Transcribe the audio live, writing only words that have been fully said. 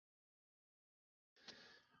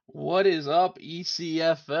What is up,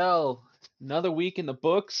 ECFL? Another week in the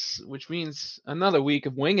books, which means another week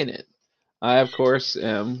of winging it. I, of course,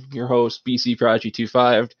 am your host, BC Prodigy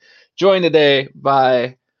 25, joined today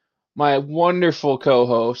by my wonderful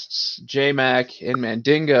co-hosts, J-Mac and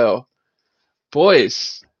Mandingo.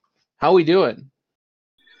 Boys, how we doing?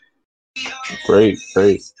 Great.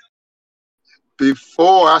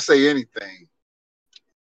 Before I say anything,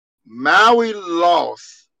 Maui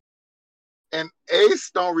lost, and Ace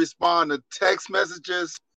don't respond to text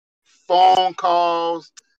messages, phone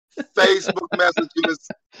calls, Facebook messages,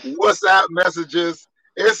 WhatsApp messages,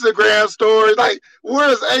 Instagram stories. Like,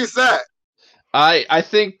 where's Ace at? I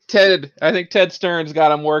think Ted Stearns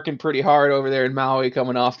got him working pretty hard over there in Maui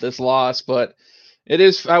coming off this loss, but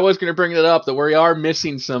I was going to bring it up that we are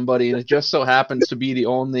missing somebody, and it just so happens to be the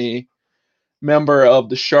only member of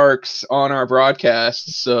the Sharks on our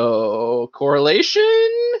broadcast. So, correlation?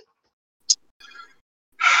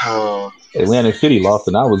 Atlantic City lost,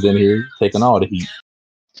 and I was in here taking all the heat.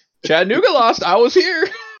 Chattanooga lost. I was here.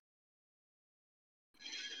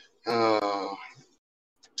 I'm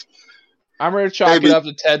going to chalk it up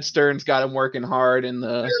to Ted Stearns got him working hard in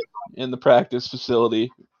the practice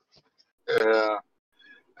facility. Yeah.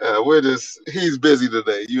 He's busy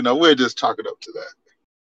today. We're just chalking up to that.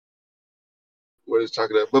 We're just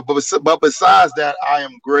chalking up. But besides that, I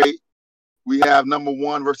am great. We have number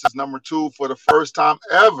 1 versus number 2 for the first time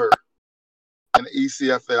ever in the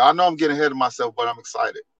ECFL. I know I'm getting ahead of myself, but I'm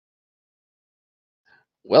excited.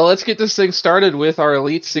 Well, let's get this thing started with our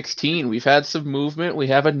Elite 16. We've had some movement. We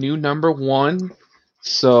have a new number 1.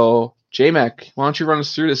 So, J-Mac, why don't you run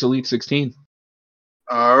us through this Elite 16?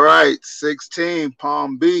 All right. 16,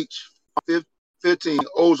 Palm Beach. 15,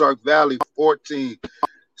 Ozark Valley. 14,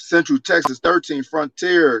 Central Texas. 13,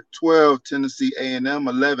 Frontier. 12, Tennessee A&M.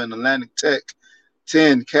 11, Atlantic Tech.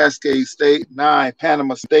 10, Cascade State. 9,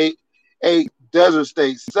 Panama State. 8, Desert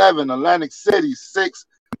State. 7, Atlantic City. 6,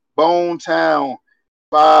 Bone Town.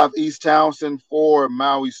 5, East Townsend. 4,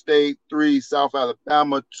 Maui State. 3, South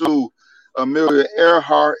Alabama. 2, Amelia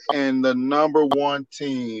Earhart. And the number 1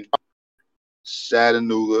 team,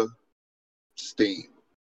 Chattanooga Steam.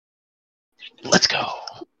 Let's go.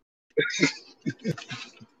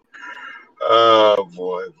 Oh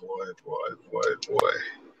boy.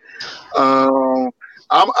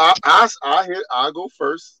 I go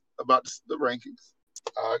first about the rankings.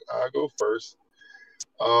 I go first.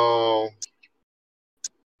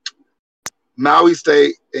 Maui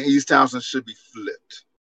State and East Townsend should be flipped.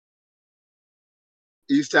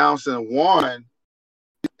 East Townsend won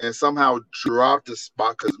and somehow dropped the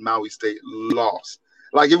spot because Maui State lost.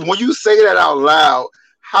 Like, when you say that out loud,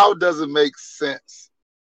 how does it make sense?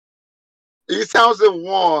 East Townsend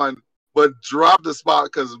won, but dropped the spot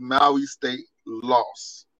because Maui State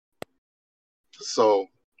lost. So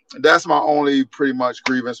that's my only pretty much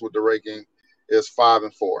grievance with the ranking is 5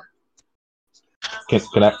 and 4. Can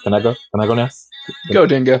I go? Can I go now? Go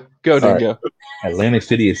Dingo. Right. Atlantic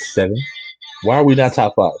City is 7. Why are we not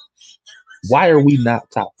top 5? Why are we not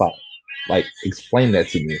top 5? Like, explain that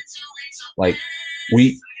to me. Like,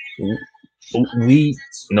 we you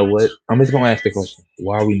know what? I'm just gonna ask the question.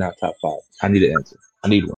 Why are we not top 5? I need an answer. I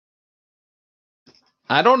need one.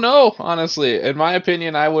 I don't know, honestly. In my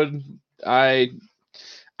opinion, I would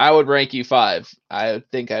rank you 5. I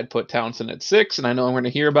think I'd put Townsend at 6, and I know I'm going to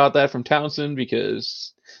hear about that from Townsend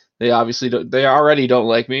because they already don't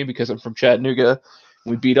like me because I'm from Chattanooga.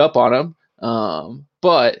 We beat up on them.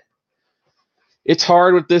 But it's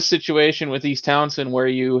hard with this situation with East Townsend where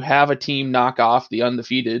you have a team knock off the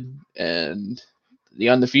undefeated, and the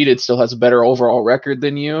undefeated still has a better overall record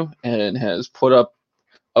than you and has put up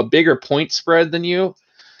a bigger point spread than you.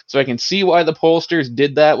 So I can see why the pollsters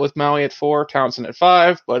did that with Maui at 4, Townsend at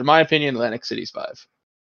 5, but in my opinion, Atlantic City's 5.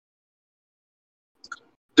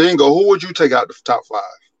 Dingo, who would you take out the top 5?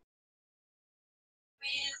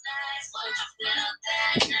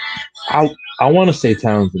 I want to say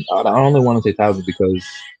Townsend. I only want to say Townsend because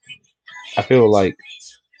I feel like,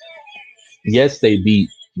 yes, they beat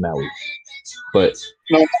Maui, but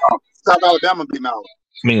no, South Alabama beat Maui.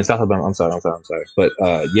 I mean, South Alabama. I'm sorry. But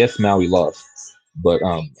yes, Maui lost. But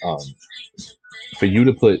for you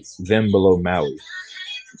to put them below Maui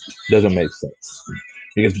doesn't make sense,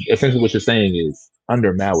 because essentially what you're saying is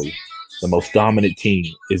under Maui, the most dominant team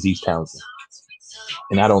is East Townsend,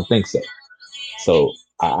 and I don't think so. So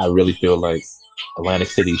I really feel like Atlantic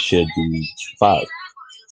City should be 5.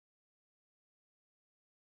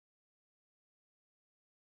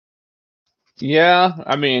 Yeah,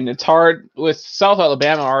 I mean, it's hard with South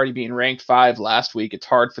Alabama already being ranked 5 last week. It's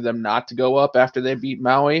hard for them not to go up after they beat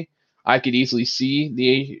Maui. I could easily see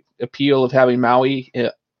the appeal of having Maui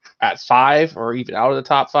at 5 or even out of the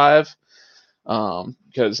top 5,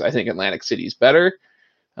 because I think Atlantic City is better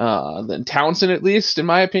than Townsend, at least in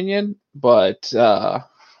my opinion. But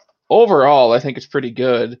overall, I think it's pretty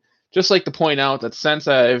good. Just like to point out that since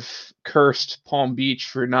I've cursed Palm Beach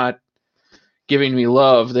for not giving me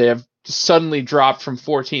love, they have suddenly dropped from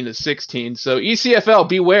 14 to 16. So ECFL,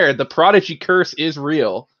 beware, the Prodigy curse is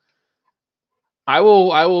real. I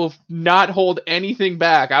will not hold anything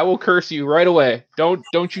back. I will curse you right away.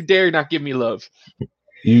 Don't you dare not give me love.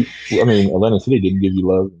 Atlantic City didn't give you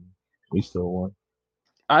love, and we still won.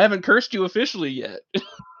 I haven't cursed you officially yet.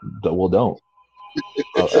 Well, don't.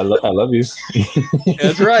 I love you.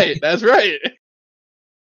 That's right. That's right.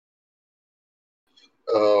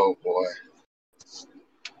 Oh boy.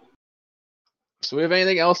 So we have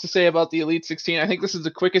anything else to say about the Elite 16? I think this is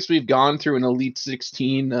the quickest we've gone through an Elite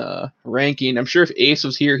 16 ranking. I'm sure if Ace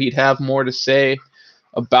was here, he'd have more to say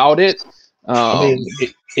about it.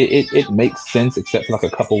 It makes sense, except for like a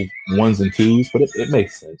couple 1s and 2s, but it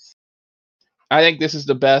makes sense. I think this is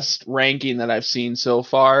the best ranking that I've seen so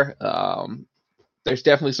far. There's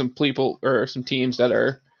definitely some people or some teams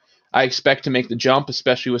that I expect to make the jump,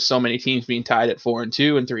 especially with so many teams being tied at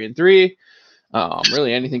 4-2 and 3-3.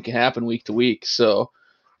 Really, anything can happen week to week. So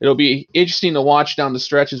it'll be interesting to watch down the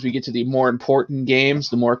stretch as we get to the more important games,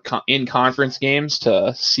 the more in-conference games,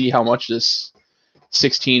 to see how much this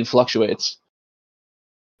 16 fluctuates.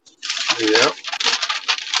 Yep.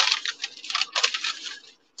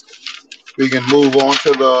 We can move on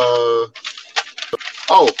to the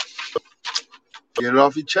get it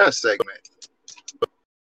off your chest segment.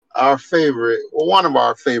 Our favorite, or one of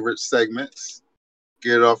our favorite segments.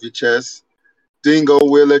 Get it off your chest. Dingo,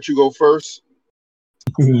 we'll let you go first.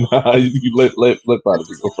 Nah, you let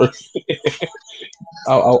Prodigy go first.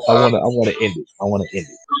 I want to end it.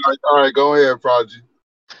 All right, go ahead, Prodigy.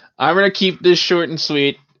 I'm gonna keep this short and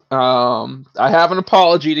sweet. I have an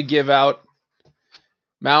apology to give out.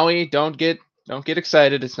 Maui, don't get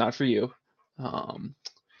excited. It's not for you.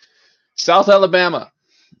 South Alabama.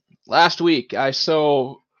 Last week, I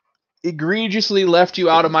so egregiously left you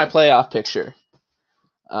out of my playoff picture.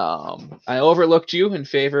 I overlooked you in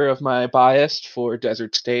favor of my bias for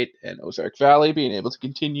Desert State and Ozark Valley being able to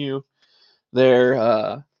continue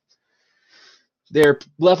their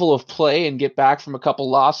level of play and get back from a couple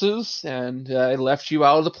losses, and I left you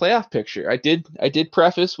out of the playoff picture. I did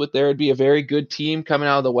preface with there would be a very good team coming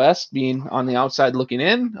out of the West being on the outside looking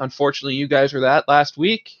in. Unfortunately, you guys were that last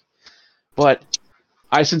week, but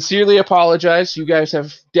I sincerely apologize. You guys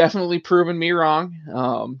have definitely proven me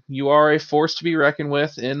wrong. You are a force to be reckoned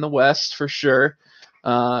with in the West for sure,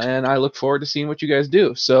 and I look forward to seeing what you guys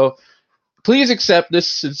do. So please accept this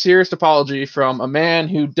sincerest apology from a man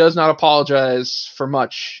who does not apologize for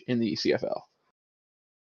much in the ECFL.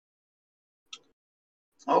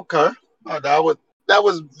 Okay. That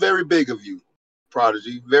was very big of you,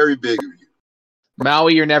 Prodigy. Very big of you.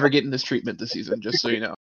 Maui, you're never getting this treatment this season, just so you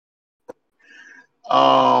know.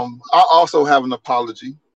 I also have an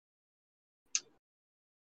apology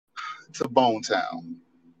to Bone Town.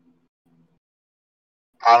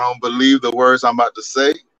 I don't believe the words I'm about to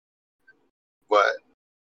say, but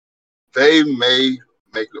they may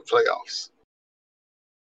make the playoffs.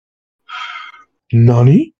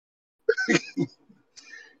 Nani?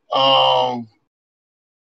 I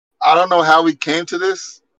don't know how we came to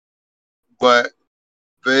this, but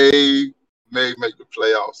they may make the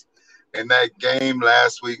playoffs. And that game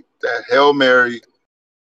last week, that Hail Mary,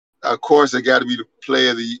 of course, it got to be the play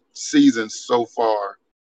of the season so far.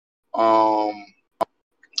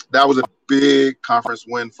 That was a big conference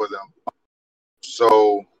win for them.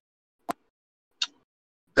 So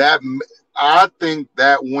I think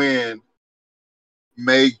that win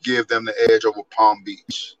may give them the edge over Palm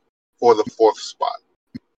Beach for the 4th spot.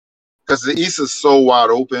 Because the East is so wide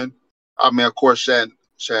open. I mean, of course,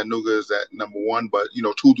 Chattanooga is at number 1, but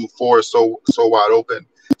 2 through 4 is so wide open,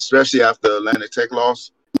 especially after Atlantic Tech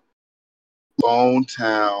loss. Bone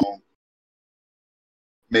Town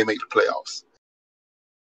may make the playoffs.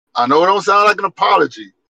 I know it don't sound like an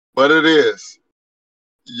apology, but it is.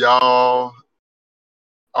 Y'all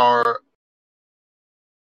are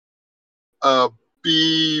a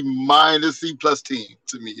B- C+ team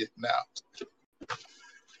to me now.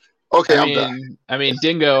 Okay, I'm done. I mean,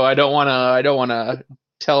 Dingo, I don't wanna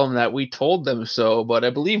tell them that we told them so, but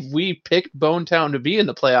I believe we picked Bone Town to be in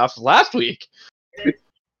the playoffs last week.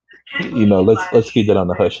 Let's keep that on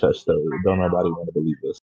the hush hush though. Don't nobody want to believe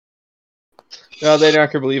this. No, they're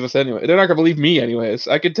not gonna believe us anyway. They're not gonna believe me anyways.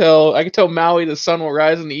 I could tell Maui the sun will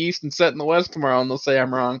rise in the east and set in the west tomorrow, and they'll say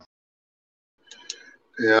I'm wrong.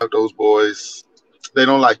 Yeah, those boys, they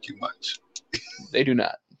don't like you much. They do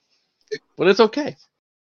not. But it's okay.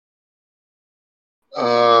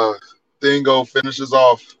 Dingo finishes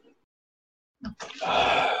off.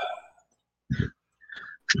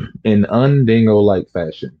 In undingo-like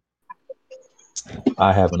fashion,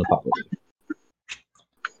 I have an apology.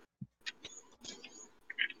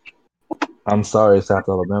 I'm sorry, South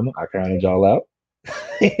Alabama. I counted y'all out.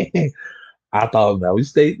 I thought Valley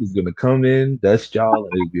State was going to come in, dust y'all,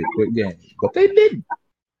 and it would be a quick game. But they didn't.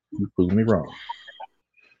 You proved me wrong.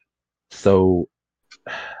 So,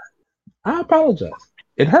 I apologize.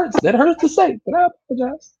 It hurts. That hurts to say, but I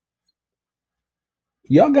apologize.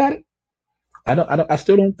 Y'all got it. I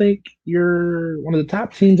still don't think you're one of the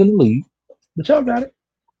top teams in the league, but y'all got it.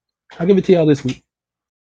 I'll give it to y'all this week.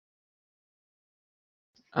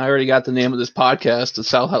 I already got the name of this podcast, the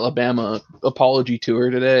South Alabama Apology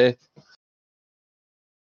Tour today.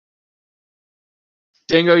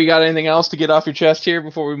 Dingo, you got anything else to get off your chest here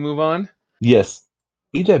before we move on? Yes.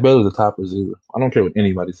 EJ Bailey's the top receiver. I don't care what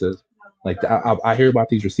anybody says. Like I hear about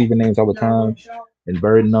these receiver names all the time and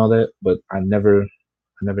Bird and all that, but I never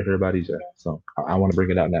hear about EJ. So I want to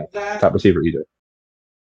bring it out now. Top receiver, EJ.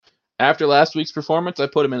 After last week's performance, I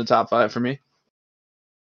put him in the top 5 for me.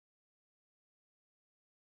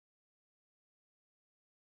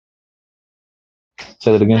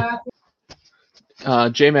 Say that again.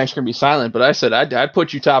 J-Mac's going to be silent, but I said I'd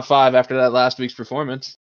put you top 5 after that last week's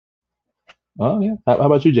performance. Oh, yeah. How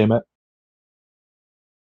about you, J-Mac?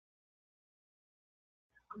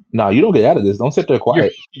 No, you don't get out of this. Don't sit there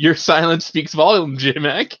quiet. Your silence speaks volume,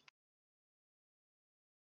 J-Mac.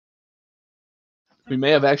 We may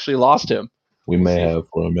have actually lost him. We may have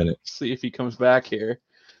for a minute. See if he comes back here.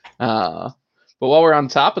 But while we're on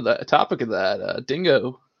top of that topic of that,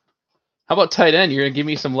 Dingo, how about tight end? You're gonna give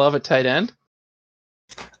me some love at tight end?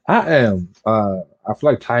 I am. I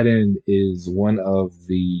feel like tight end is one of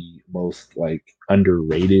the most like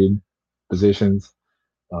underrated positions.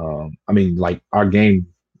 I mean, like our game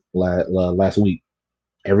last week,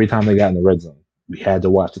 every time they got in the red zone, we had to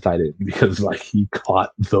watch the tight end because like he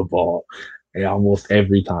caught the ball, and almost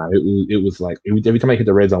every time it was like every time I hit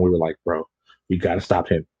the red zone, we were like, bro, we got to stop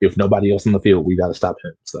him. If nobody else on the field, we got to stop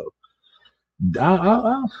him. So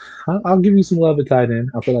I'll give you some love at tight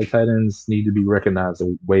end. I feel like tight ends need to be recognized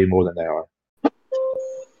way more than they are.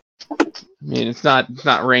 I mean, it's not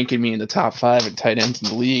ranking me in the top 5 at tight ends in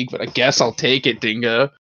the league, but I guess I'll take it,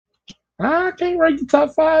 Dingo. I can't rank the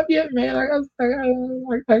top 5 yet, man. I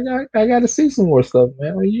got to see some more stuff,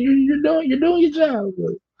 man. You're doing your job,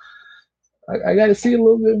 but I got to see a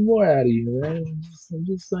little bit more out of you, man. I'm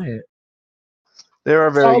just saying. There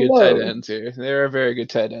are very good tight ends here. There are very good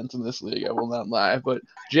tight ends in this league. I will not lie. But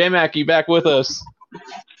J-Mac, you back with us?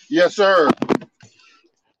 Yes, sir.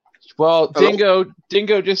 Well,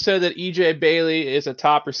 Dingo just said that EJ Bailey is a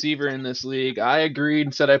top receiver in this league. I agreed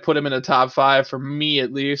and said I put him in the top 5 for me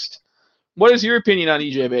at least. What is your opinion on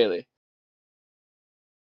EJ Bailey?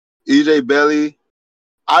 EJ Bailey,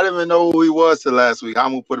 I didn't even know who he was till last week.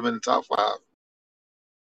 I'm gonna put him in the top 5.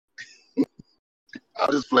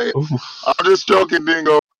 I'll just play it. I'm just joking,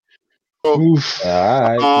 Dingo. All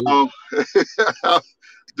right.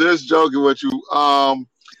 Just joking with you.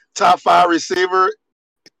 Top 5 receiver.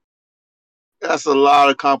 That's a lot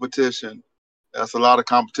of competition.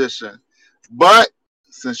 But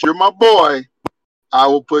since you're my boy, I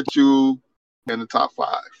will put you in the top 5.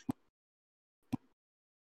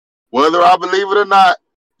 Whether I believe it or not,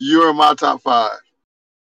 you're in my top 5.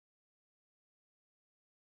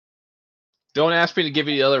 Don't ask me to give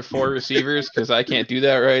you the other 4 receivers because I can't do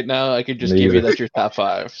that right now. I could just give you that your top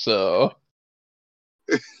 5. So,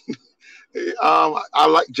 I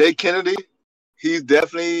like Jay Kennedy. He's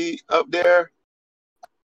definitely up there.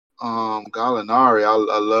 Gallinari, I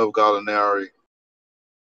love Gallinari.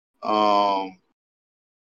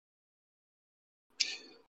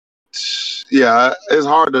 Yeah, it's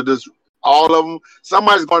hard to just all of them.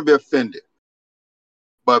 Somebody's going to be offended,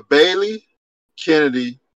 but Bailey,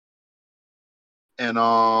 Kennedy, and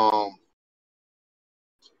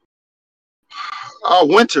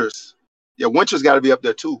Winters. Yeah, Winters got to be up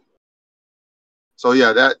there too. So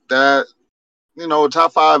yeah, that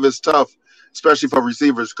top 5 is tough, especially for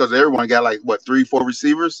receivers because everyone got like 3-4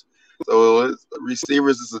 receivers. So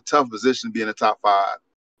receivers is a tough position to be in the top 5.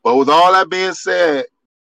 But with all that being said,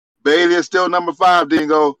 Bailey is still number 5,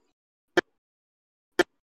 Dingo.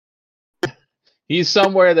 He's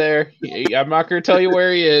somewhere there. I'm not going to tell you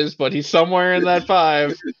where he is, but he's somewhere in that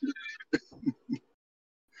 5.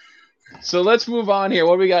 So let's move on here.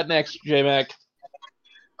 What do we got next, J-Mac?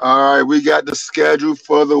 All right, we got the schedule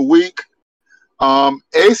for the week.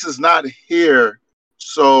 Ace is not here,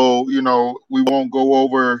 so we won't go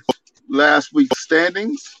over last week's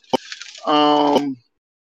standings. But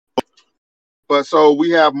so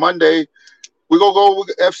we have Monday. We're gonna go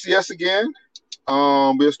with FCS again.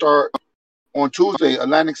 We'll start on Tuesday,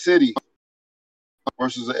 Atlantic City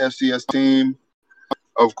versus the FCS team.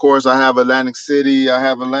 Of course, I have Atlantic City. I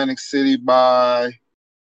have Atlantic City by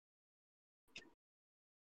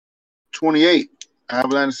 28. I have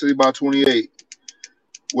Atlantic City by 28.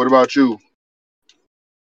 What about you?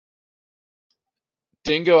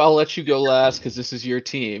 Dingo, I'll let you go last because this is your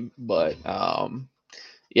team. But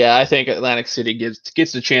yeah, I think Atlantic City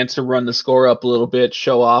gets a chance to run the score up a little bit,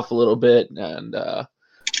 show off a little bit, and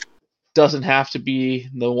doesn't have to be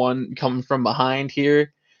the one coming from behind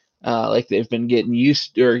here, like they've been getting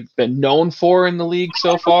used or been known for in the league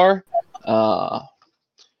so far.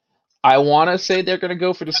 I want to say they're going to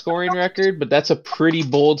go for the scoring record, but that's a pretty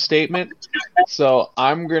bold statement. So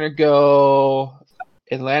I'm going to go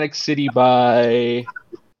Atlantic City by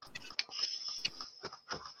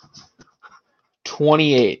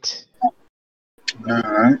 28. All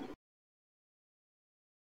right.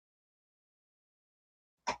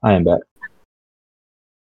 I am back.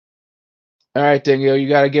 All right, Dingo, you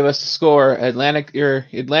got to give us the score. Your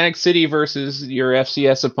Atlantic City versus your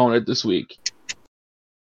FCS opponent this week.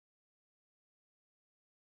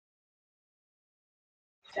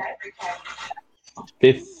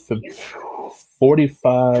 Fifth,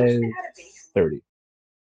 45-30.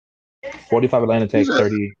 45 Atlanta Tech,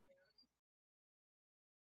 30.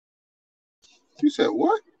 You said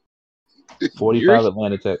what? 45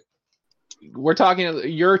 Atlanta Tech. We're talking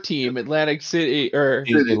your team, Atlantic City, or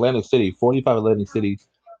Atlantic City, 45 Atlantic City,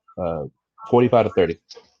 45-30.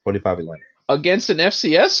 45 Atlanta. Against an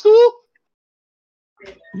FCS school?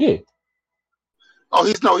 Yeah. Oh,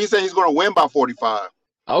 he's saying he's going to win by 45.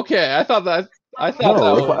 Okay, I thought that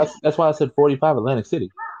that's why I said 45 Atlantic City.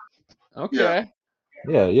 Okay.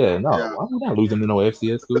 Yeah. No, we're not losing to no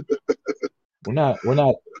FCS school. we're not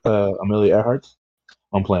Amelia Earhart's.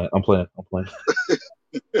 I'm playing. All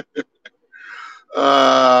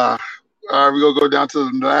right, we're gonna go down to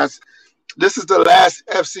the last. This is the last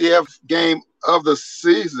FCF game of the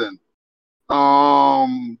season.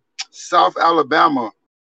 South Alabama.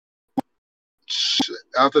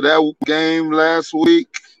 After that game last week,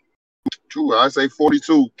 I say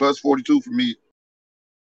 42 plus 42 for me.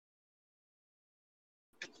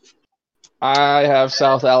 I have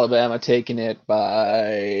South Alabama taking it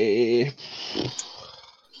by.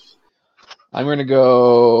 I'm going to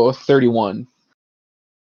go 31.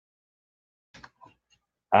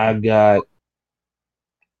 I'm going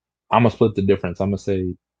to split the difference. I'm going to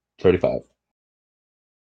say 35.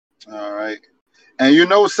 All right. And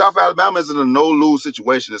South Alabama is in a no-lose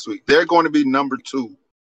situation this week. They're going to be number 2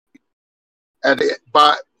 for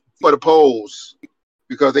the polls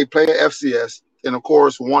because they play at FCS, and of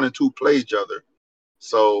course 1 and 2 play each other.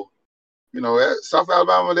 So, South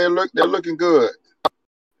Alabama, they're looking good.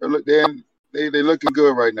 They're looking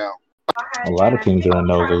good right now. A lot of teams are in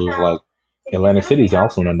no-lose. Like Atlantic City's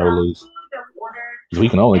also in a no-lose. We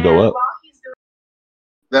can only go up.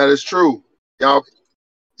 That is true. Y'all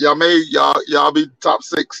be top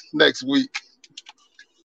 6 next week.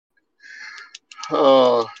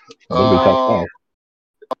 We'll be top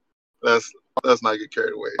 5. Let's not get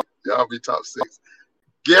carried away. Y'all be top 6.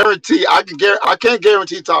 I can't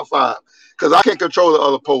guarantee top 5 because I can't control the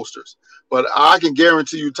other posters, but I can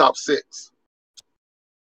guarantee you top 6.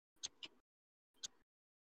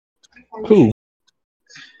 Cool.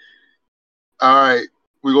 All right,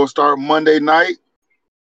 we're gonna start Monday night.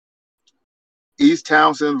 East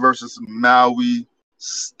Townsend versus Maui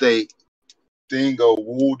State. Dingo,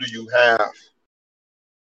 who do you have?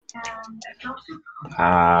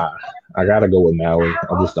 I gotta go with Maui.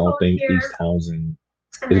 I just don't think East Townsend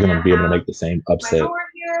is gonna be able to make the same upset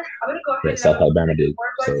that South Alabama did.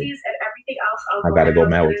 So I gotta go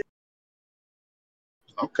Maui.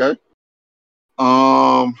 Okay.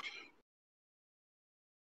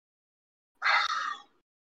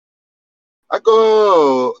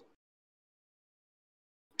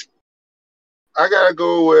 I gotta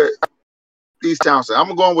go with East Townsend.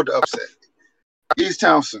 I'm going with the upset. East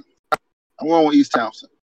Townsend. I'm going with East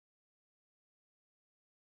Townsend.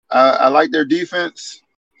 I like their defense.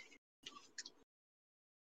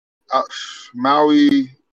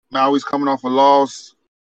 Maui's coming off a loss.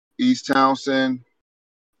 East Townsend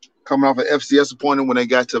coming off an FCS opponent when they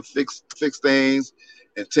got to fix things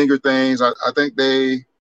and tinker things. I think they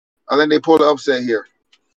pulled the upset here.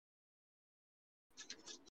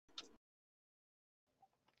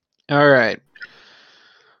 All right.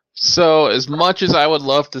 So as much as I would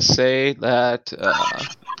love to say that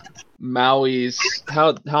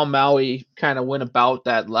how Maui kind of went about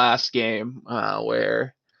that last game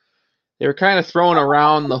where they were kind of throwing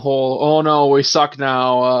around the whole, oh no, we suck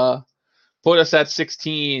now. Put us at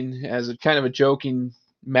 16 as a kind of a joking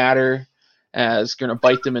matter, as going to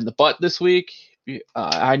bite them in the butt this week.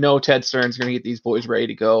 I know Ted Stern's going to get these boys ready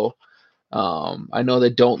to go. I know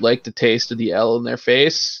they don't like the taste of the L in their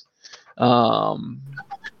face. And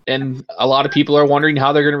a lot of people are wondering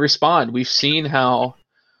how they're going to respond. We've seen how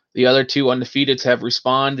the other two undefeateds have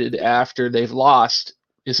responded after they've lost.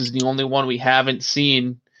 This is the only one we haven't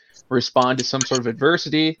seen respond to some sort of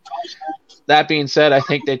adversity. That being said, I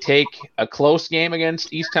think they take a close game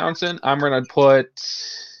against East Townsend. I'm going to put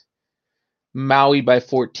Maui by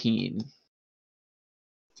 14.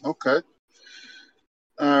 Okay.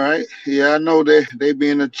 All right. Yeah, I know they be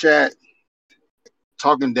in the chat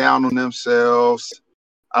talking down on themselves.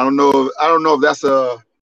 I don't know if that's the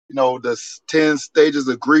 10 stages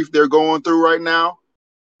of grief they're going through right now.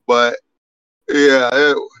 But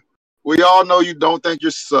yeah, we all know you don't think you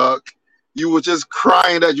suck. You were just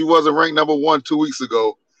crying that you wasn't ranked number 1 2 weeks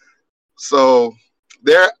ago. So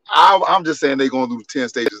I'm just saying they're going through 10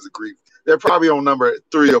 stages of grief. They're probably on number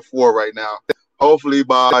 3 or 4 right now. Hopefully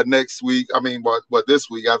by next week, but this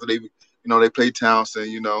week after they play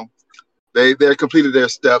Townsend, they completed their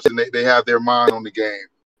steps and they have their mind on the game.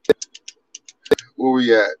 Where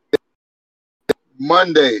we at?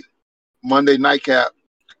 Monday nightcap.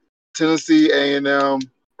 Tennessee A&M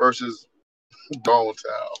versus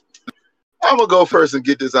Bonetown. I'm gonna go first and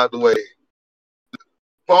get this out the way.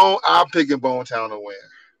 I'm picking Bonetown to win.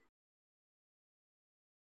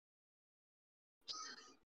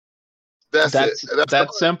 That's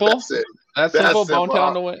simple. That's it. That's simple.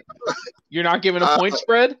 Bonetown to win. You're not giving a point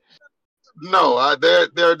spread? No,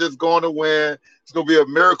 they're just going to win. It's gonna be a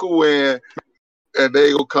miracle win, and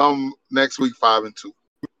they will come next week 5-2.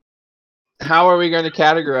 How are we going to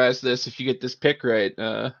categorize this if you get this pick right?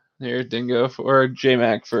 Here, Dingo or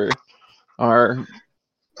J-Mac for our.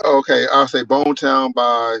 Okay, I'll say Bonetown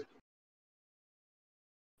by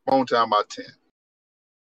 10.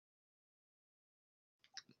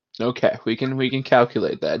 Okay, we can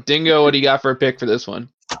calculate that. Dingo, what do you got for a pick for this one?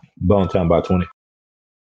 Bonetown by 20.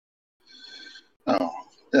 Oh,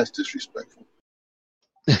 that's disrespectful.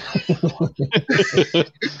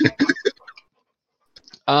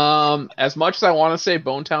 As much as I want to say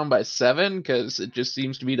Bonetown by 7, because it just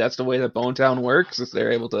seems to be that's the way that Bonetown works, is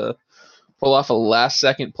they're able to pull off a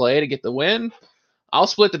last-second play to get the win. I'll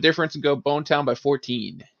split the difference and go Bonetown by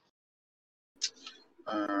 14.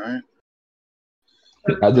 All right.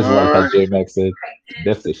 I just like how J-Mac said,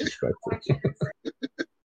 that's disrespectful.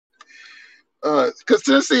 Because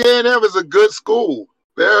Tennessee A&M is a good school.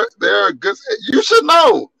 They're a good. You should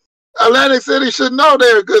know. Atlantic City should know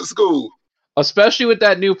they're a good school. Especially with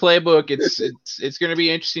that new playbook, it's going to be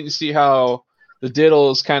interesting to see how the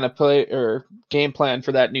Diddles kind of play or game plan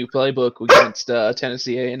for that new playbook against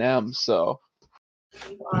Tennessee A&M. So,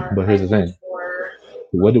 but here's the thing: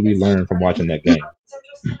 what did we learn from watching that game?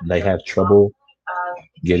 They have trouble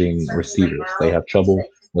getting receivers. They have trouble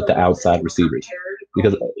with the outside receivers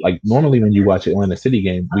because, like, normally when you watch an Atlanta City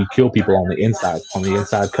game, we kill people on the inside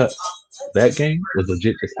cuts. That game was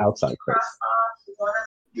legit just outside cuts.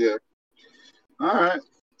 Yeah. All right.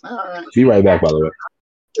 Be right back, by the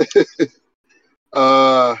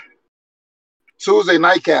way. Tuesday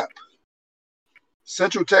nightcap.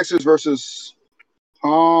 Central Texas versus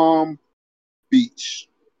Palm Beach.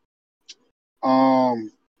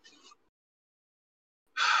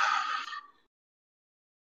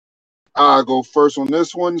 I'll go first on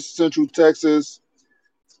this one. Central Texas.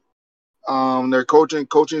 Their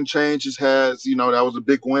coaching changes has, that was a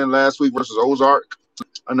big win last week versus Ozark.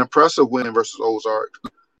 An impressive win versus Ozark.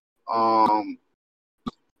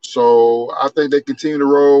 So I think they continue to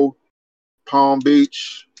roll. Palm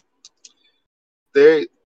Beach. It's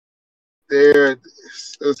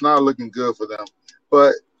not looking good for them.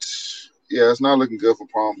 But yeah, it's not looking good for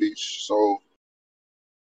Palm Beach. So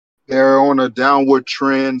they're on a downward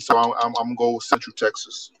trend. So I'm gonna go with Central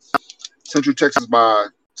Texas. Central Texas by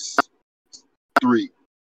 3.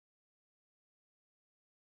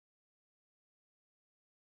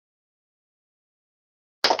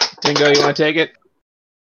 Dingo, you want to take it?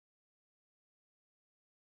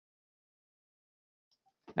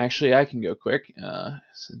 Actually, I can go quick,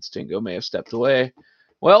 since Dingo may have stepped away.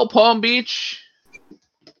 Well, Palm Beach,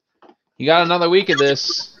 you got another week of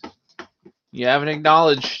this. You haven't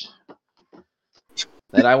acknowledged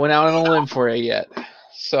that I went out on a limb for you yet.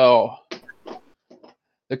 So,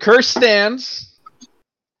 the curse stands,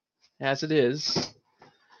 as it is.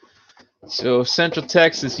 So, Central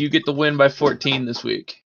Texas, you get the win by 14 this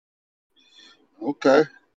week. Okay.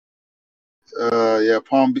 Yeah,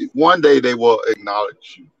 Palm Beach. One day they will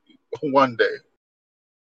acknowledge you. one day.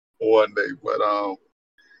 But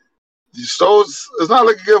so it's not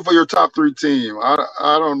looking good for your top 3 team. I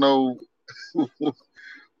don't know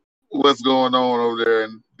what's going on over there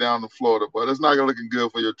and down in Florida, but it's not looking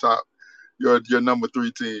good for your number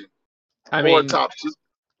 3 team. I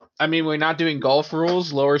mean, we're not doing golf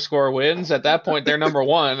rules. Lower score wins. At that point, they're number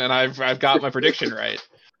 1, and I've got my prediction right.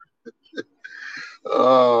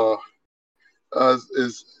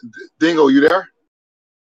 Is Dingo, you there?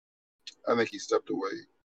 I think he stepped away.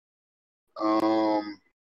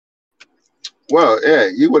 Well, yeah,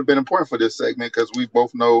 he would have been important for this segment because we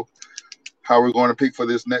both know how we're going to pick for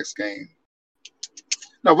this next game.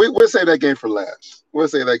 No, we'll save that game for last.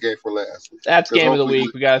 That's game of the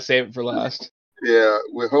week. We got to save it for last. Yeah,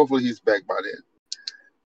 hopefully he's back by then.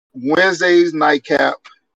 Wednesday's nightcap,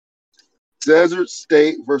 Desert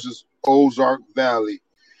State versus Ozark Valley.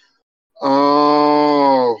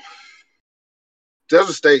 Oh,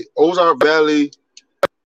 Desert State, Ozark Valley,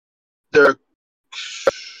 their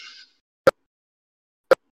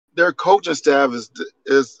coaching staff is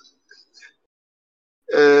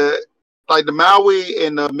like the Maui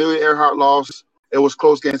and the Amelia Earhart loss. It was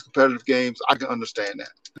close games, competitive games. I can understand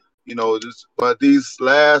that, but these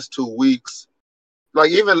last 2 weeks,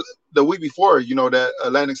 like even the week before, that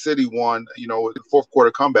Atlantic City won, the fourth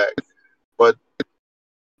quarter comeback, but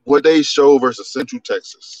what they show versus Central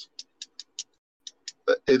Texas,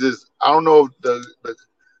 it is. I don't know if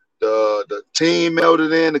the team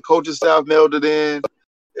melded in, the coaching staff melded in.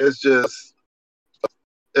 It's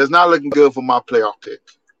not looking good for my playoff pick.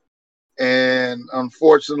 And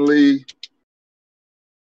unfortunately,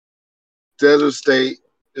 Desert State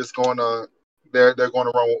is they're going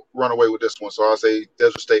to run away with this one. So I'll say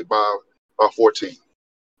Desert State by 14.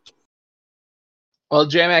 Well,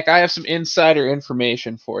 J-Mac, I have some insider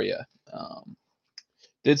information for you.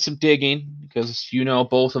 Did some digging because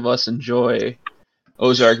both of us enjoy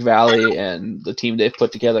Ozark Valley and the team they've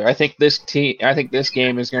put together. I think this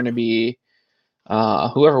game is going to be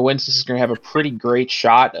whoever wins this is going to have a pretty great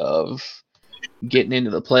shot of getting into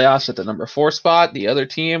the playoffs at the number 4 spot. The other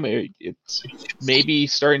team, it's maybe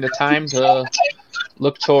starting the time to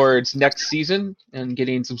look towards next season and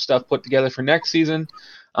getting some stuff put together for next season.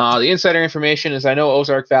 The insider information is I know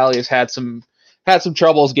Ozark Valley has had some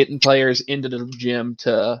troubles getting players into the gym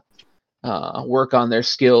to work on their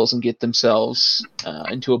skills and get themselves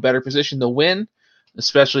into a better position to win,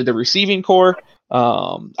 especially the receiving core.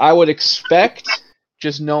 I would expect,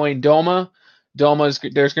 just knowing there's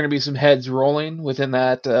going to be some heads rolling within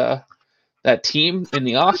that team in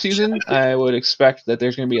the offseason. I would expect that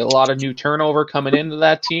there's going to be a lot of new turnover coming into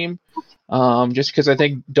that team, just because I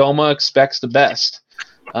think Doma expects the best.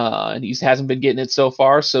 And he hasn't been getting it so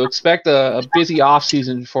far, so expect a busy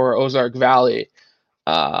offseason for Ozark Valley.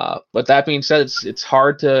 But that being said, it's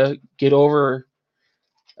hard to get over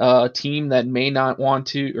a team that may not want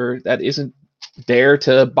to, or that isn't there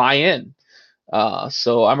to buy in.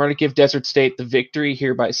 So I'm going to give Desert State the victory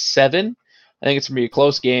here by 7. I think it's going to be a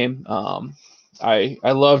close game. I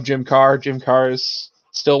love Jim Carr. Jim Carr is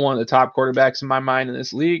still one of the top quarterbacks in my mind in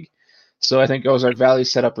this league. So I think Ozark Valley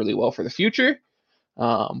set up really well for the future.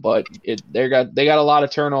 But they got a lot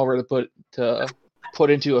of turnover to put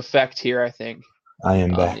into effect here, I think. I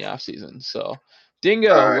am back. In the offseason. So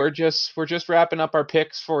Dingo, right. we're just wrapping up our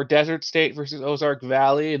picks for Desert State versus Ozark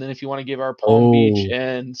Valley, and then if you want to give our Palm Beach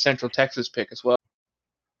and Central Texas pick as well.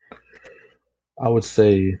 I would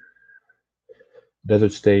say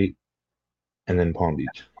Desert State and then Palm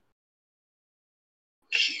Beach.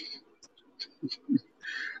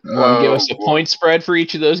 Want to give us a point spread for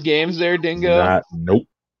each of those games there, Dingo? Nope.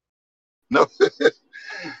 No.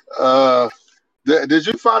 Did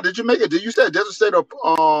you make it? Did you say Desert State or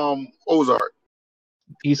Ozark?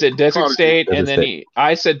 He said Desert State, and then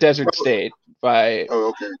I said Desert State by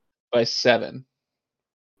 7.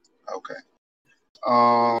 Okay.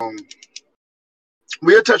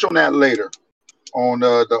 We'll touch on that later on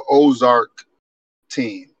the Ozark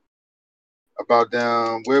team about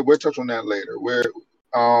them. We'll touch on that later.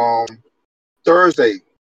 Thursday,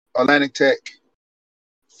 Atlantic Tech,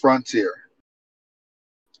 Frontier.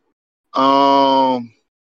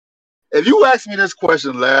 If you asked me this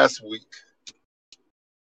question last week,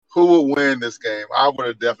 who would win this game? I would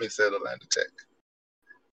have definitely said Atlantic Tech.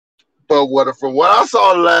 But from what I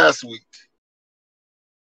saw last week,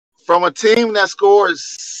 from a team that scored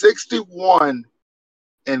 61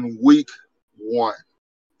 in week 1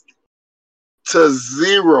 to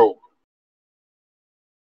 0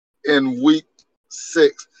 in week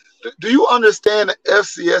 6. Do you understand the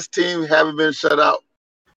FCS team haven't been shut out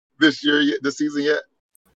this season yet?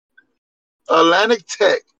 Atlantic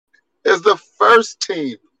Tech is the first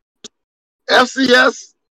team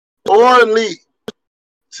FCS or Elite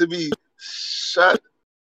to be shut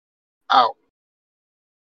out.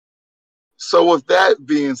 So with that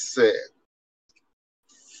being said,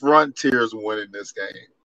 Frontier's winning this game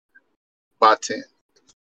by 10.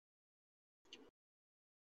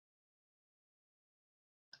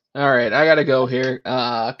 All right, I gotta go here,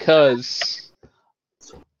 cause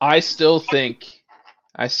I still think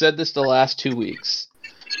I said this the last 2 weeks.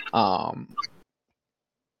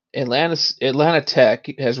 Atlanta Tech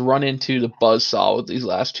has run into the buzzsaw with these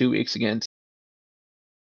last 2 weeks against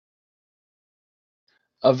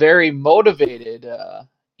a very motivated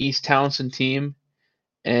East Townsend team,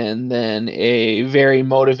 and then a very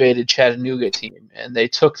motivated Chattanooga team, and they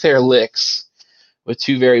took their licks with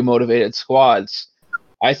two very motivated squads.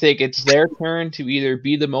 I think it's their turn to either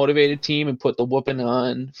be the motivated team and put the whooping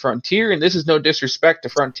on Frontier, and this is no disrespect to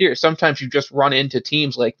Frontier. Sometimes you just run into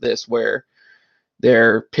teams like this where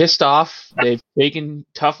they're pissed off. They've taken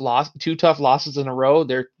two tough losses in a row.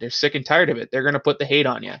 They're sick and tired of it. They're going to put the hate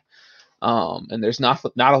on you, and there's not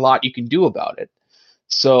a lot you can do about it.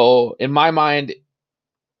 So in my mind,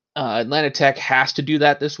 Atlanta Tech has to do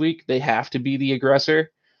that this week. They have to be the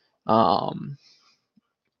aggressor.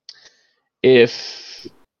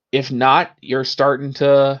 If not, you're starting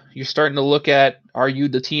to look at, are you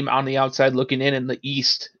the team on the outside looking in the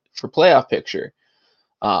East for playoff picture?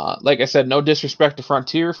 Like I said, no disrespect to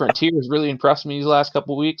Frontier. Frontier has really impressed me these last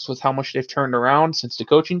couple of weeks with how much they've turned around since the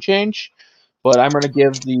coaching change. But I'm going to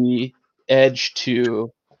give the edge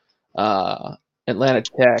to Atlanta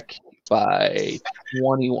Tech by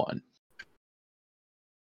 21.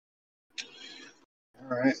 All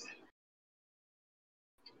right.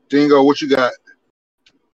 Dingo, what you got?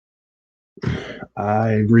 I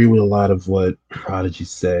agree with a lot of what Prodigy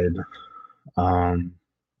said. I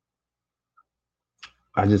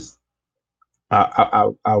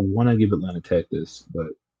want to give Atlanta Tech this, but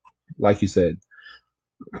like you said,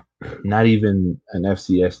 not even an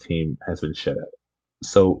FCS team has been shut out.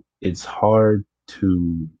 So it's hard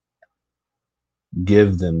to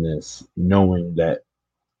give them this knowing that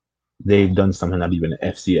they've done something not even an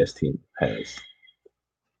FCS team has.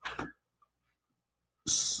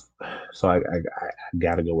 So I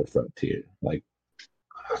gotta go with Frontier. Like,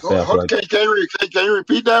 Can you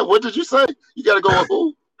repeat that? What did you say? You gotta go with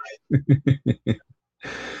who?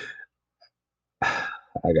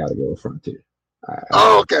 I gotta go with Frontier.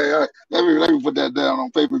 Okay. All right. Let me put that down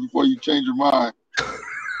on paper before you change your mind.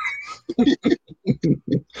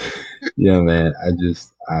 Yeah, man. I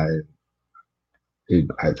just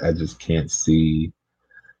can't see.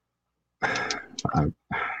 I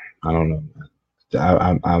don't know.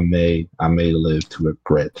 I may live to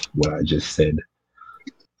regret what I just said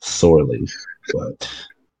sorely, but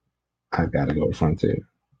I gotta go with Frontier.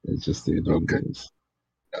 It's just the Okay.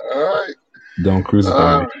 All right. Don't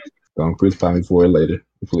crucify me. Don't crucify me for it later.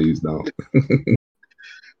 Please don't.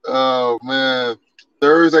 Oh man.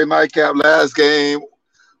 Thursday nightcap, last game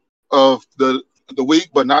of the week,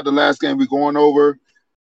 but not the last game we're going over.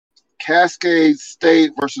 Cascade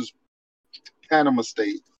State versus Panama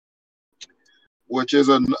State, which is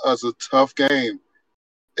a tough game.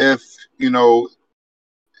 If it's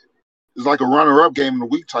like a runner-up game in the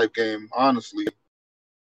week type game, honestly.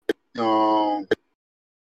 Because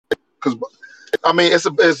I mean,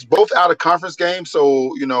 it's both out of conference games,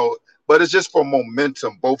 so but it's just for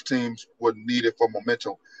momentum. Both teams would need it for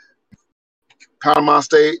momentum. Panama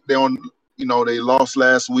State, they lost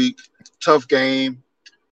last week. Tough game.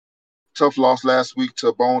 Tough loss last week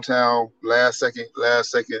to Bonetown. Last second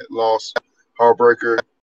loss. Heartbreaker.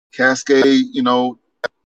 Cascade, I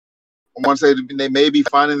want to say they may be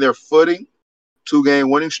finding their footing. 2-game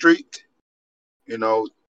winning streak.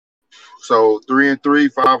 So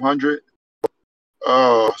 3-3, 500.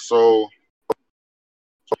 So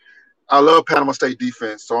I love Panama State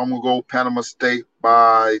defense, so I'm gonna go Panama State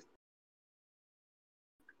by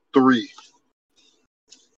 3.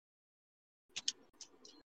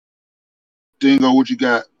 Dingo, what you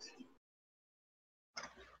got?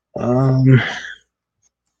 I'm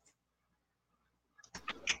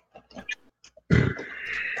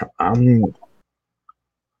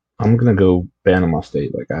gonna go Panama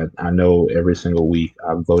State. Like I know every single week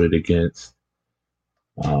I've voted against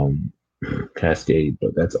Cascade,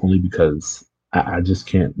 but that's only because I just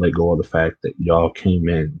can't let go of the fact that y'all came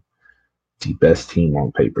in the best team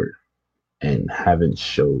on paper and haven't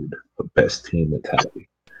showed the best team mentality.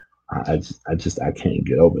 I can't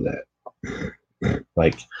get over that.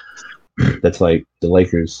 Like that's like the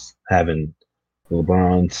Lakers having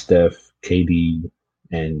LeBron, Steph, KD,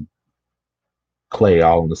 and Clay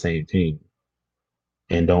all on the same team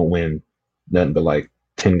and don't win nothing but like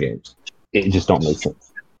 10 games. it just don't make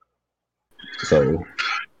sense. So,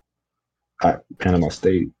 Panama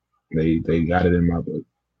State, they got it in my book,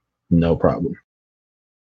 no problem.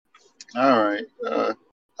 All right.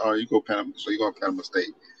 You go Panama. So you go Panama State.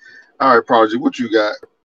 All right, Prodigy, what you got?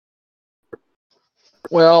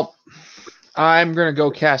 Well, I'm gonna go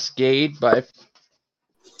Cascade by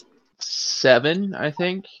 7. I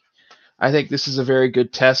think this is a very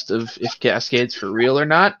good test of if Cascade's for real or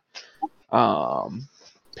not.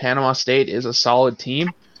 Panama State is a solid team,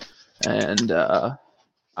 and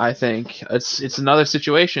I think it's another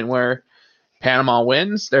situation where Panama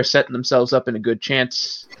wins. They're setting themselves up in a good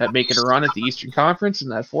chance at making a run at the Eastern Conference in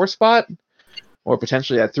that 4 spot, or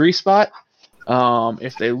potentially that 3 spot.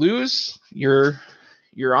 If they lose, you're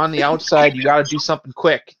on the outside. You got to do something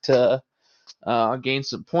quick to gain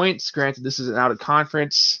some points. Granted, this is an out of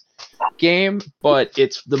conference game, but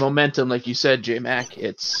it's the momentum, like you said, J-Mac.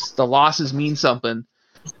 It's the losses mean something.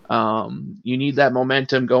 You need that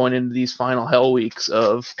momentum going into these final hell weeks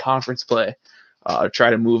of conference play. Try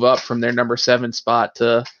to move up from their number 7 spot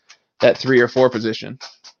to that 3 or 4 position.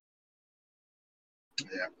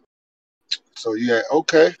 Yeah. So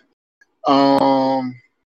okay.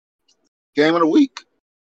 Game of the week,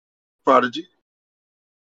 Prodigy.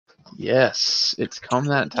 Yes, it's come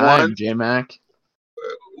that time, J-Mac.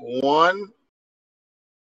 One,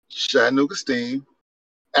 Chattanooga Steam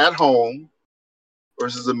at home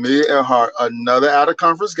versus Amelia Earhart, another out of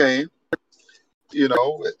conference game.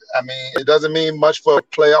 It doesn't mean much for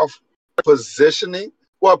playoff positioning.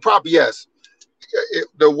 Well, probably yes.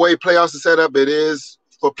 The way playoffs are set up, it is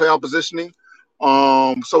for playoff positioning.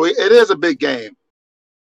 So it is a big game.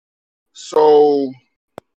 So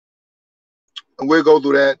we'll go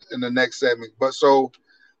through that in the next segment. But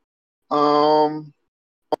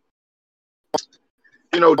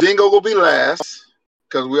Dingo will be last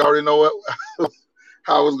because we already know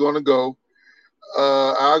how it's going to go.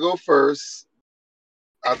 I'll go first.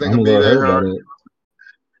 I think I'm gonna go about it.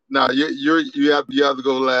 No, you have to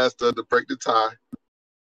go last to break the tie.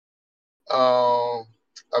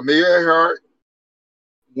 Amelia Earhart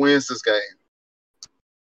wins this game.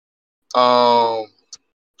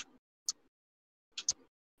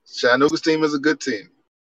 Chattanooga's team is a good team.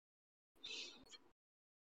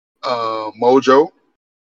 Mojo,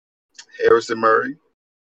 Harrison Murray,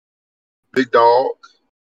 Big Dog.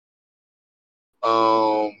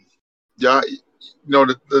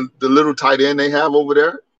 The little tight end they have over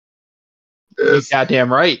there. You're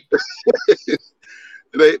goddamn right.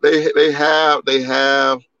 they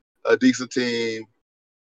have a decent team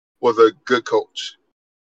with a good coach.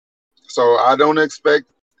 So I don't expect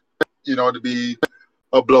to be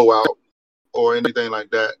a blowout or anything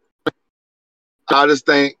like that. I just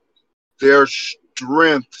think their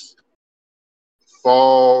strength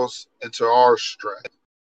falls into our strength.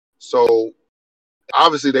 So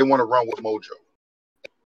obviously they want to run with Mojo.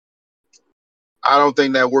 I don't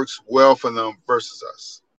think that works well for them versus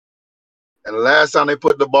us. And the last time they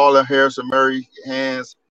put the ball in Harrison Murray's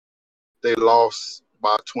hands, they lost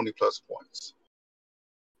by 20 plus points.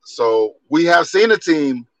 So we have seen a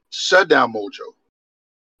team shut down Mojo.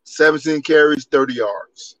 17 carries, 30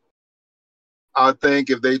 yards. I think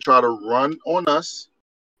if they try to run on us,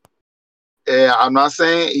 and I'm not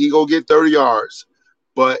saying he go get 30 yards,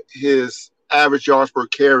 but his average yards per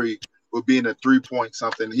carry would be in a 3-point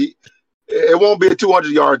something. It won't be a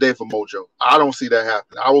 200-yard day for Mojo. I don't see that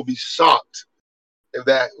happening. I will be shocked if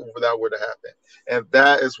that were to happen. And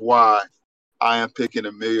that is why I am picking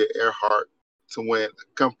Amelia Earhart to win.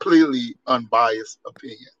 Completely unbiased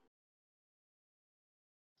opinion.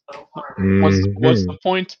 What's the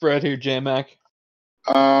point spread here, J-Mac?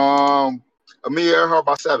 Amelia Earhart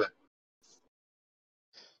by 7.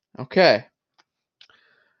 Okay.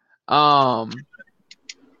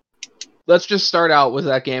 Let's just start out with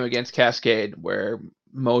that game against Cascade where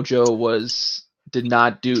Mojo did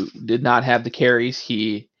not have the carries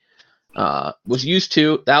he was used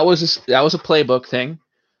to. That was a playbook thing.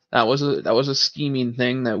 That was a scheming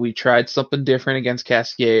thing that we tried something different against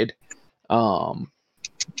Cascade.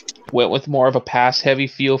 Went with more of a pass heavy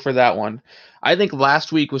feel for that one. I think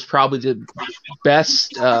last week was probably the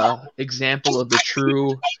best example of the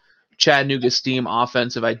true Chattanooga Steam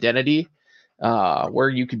offensive identity, where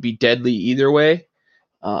you could be deadly either way.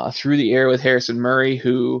 Through the air with Harrison Murray,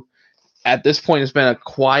 who at this point has been a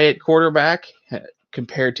quiet quarterback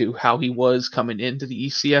compared to how he was coming into the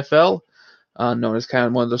ECFL, known as kind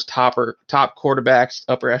of one of those top quarterbacks,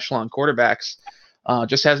 upper echelon quarterbacks.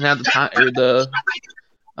 Just hasn't had the time or the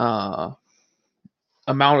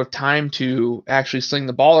amount of time to actually sling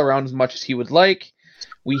the ball around as much as he would like.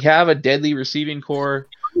 We have a deadly receiving core.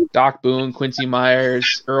 Doc Boone, Quincy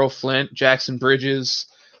Myers, Earl Flint, Jackson Bridges.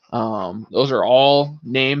 Those are all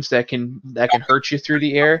names that can hurt you through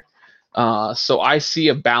the air. So I see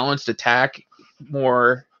a balanced attack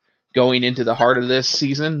more going into the heart of this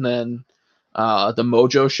season than the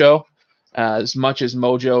Mojo show. As much as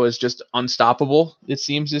Mojo is just unstoppable, it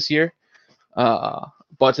seems this year.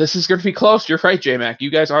 But this is going to be close. You're right, J-Mac.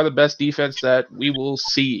 You guys are the best defense that we will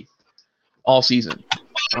see all season.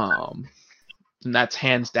 And that's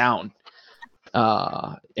hands down.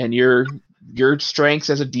 And your strengths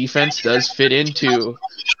as a defense does fit into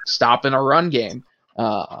stopping a run game.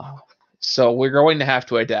 So we're going to have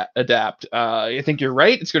to adapt. I think you're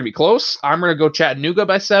right. It's going to be close. I'm going to go Chattanooga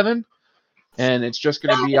by 7. And it's just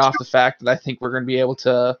going to be off the fact that I think we're going to be able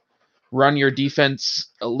to run your defense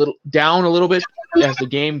a little bit as the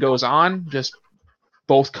game goes on, just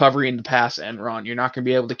both covering the pass and run. You're not going to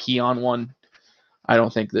be able to key on one, I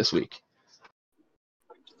don't think, this week.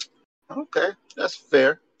 Okay, that's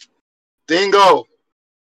fair. Dingo,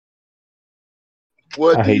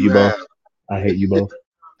 what I do hate you you have? both. I hate you both.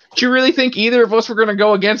 Do you really think either of us were going to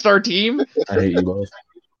go against our team? I hate you both.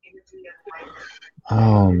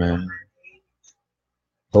 Oh, man.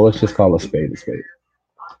 So let's just call a spade a spade.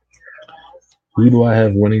 Who do I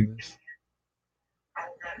have winning this?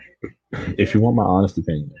 If you want my honest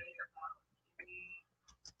opinion,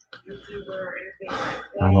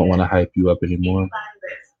 I don't want to hype you up anymore.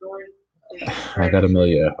 I got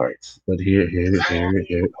Amelia Earhart, but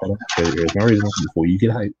hold on. Here's my reason before you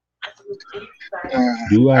get hyped.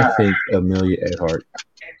 Do I think Amelia Earhart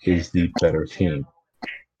is the better team?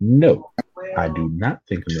 No, I do not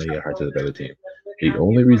think Amelia Earhart is a better team. The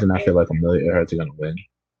only reason I feel like Amelia Earhart is going to win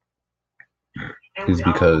is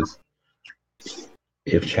because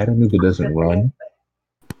if Chattanooga doesn't run,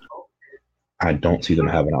 I don't see them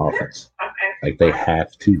having an offense. Like, they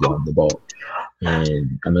have to run the ball.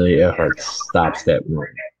 And Amelia Earhart stops that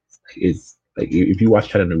run. It's like, if you watch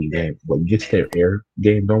Chattanooga game, what gets their air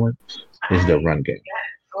game going is their run game.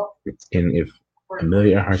 And if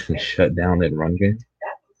Amelia Earhart can shut down that run game,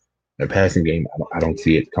 their passing game, I don't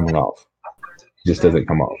see it coming off. It just doesn't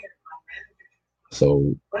come off.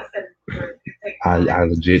 So I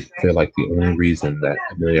legit feel like the only reason that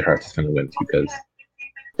Amelia Earhart is going to win is because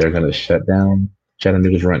they're going to shut down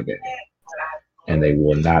Chattanooga's run game, and they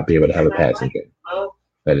will not be able to have a passing game.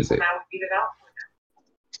 That is it.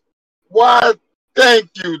 Why, thank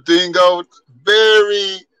you, Dingo.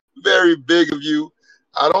 Very, very big of you.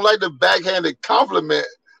 I don't like the backhanded compliment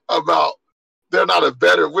about we're not a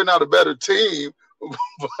better team,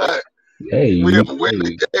 but Hey, we have to win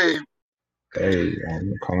the game. Hey,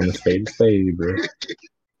 I'm calling a spade, bro.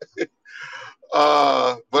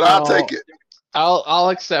 But I'll take it. I'll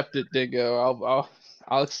accept it, Dingo.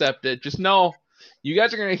 I'll accept it. Just know, you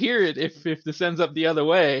guys are gonna hear it if this ends up the other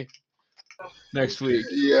way next week.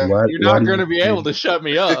 Yeah, you're not gonna be able to shut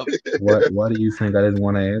me up. Why do you think I didn't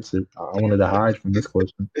want to answer? I wanted to hide from this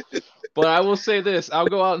question. But I will say this. I'll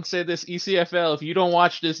go out and say this. ECFL, if you don't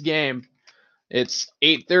watch this game, it's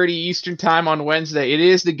 8:30 Eastern time on Wednesday. It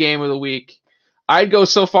is the game of the week. I'd go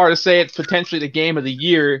so far to say it's potentially the game of the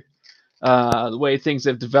year, the way things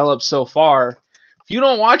have developed so far. If you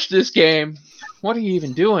don't watch this game, what are you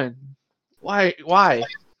even doing? Why?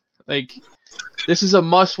 Like, this is a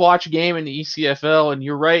must-watch game in the ECFL, and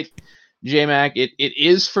you're right, J-Mac. It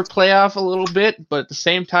is for playoff a little bit, but at the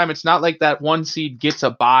same time, it's not like that one seed gets a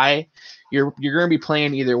bye. You're going to be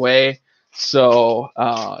playing either way. So,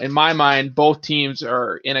 in my mind, both teams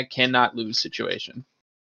are in a cannot-lose situation.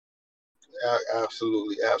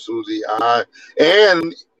 Absolutely.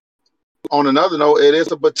 And on another note, it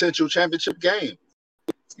is a potential championship game.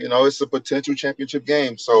 It's a potential championship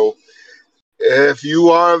game. So if you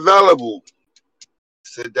are available,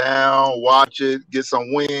 sit down, watch it, get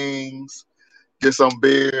some wings, get some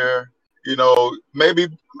beer. Maybe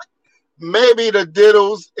the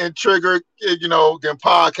Diddles and Trigger, can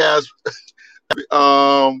podcast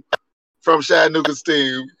from Chattanooga's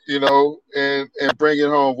team, and bring it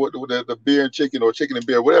home with the beer and chicken, or chicken and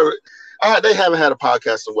beer, whatever. They haven't had a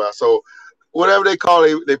podcast in a while, so whatever they call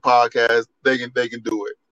they podcast, they can do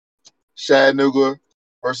it. Chattanooga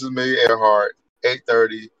versus Amelia Earhart,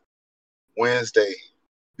 8:30 Wednesday.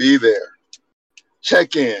 Be there.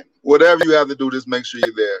 Check in. Whatever you have to do, just make sure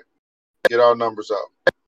you're there. Get our numbers up.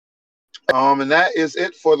 And that is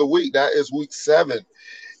it for the week. That is week 7.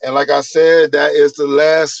 And like I said, this is the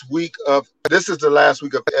last week of the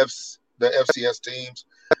FCS teams.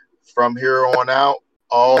 From here on out,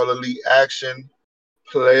 all elite action,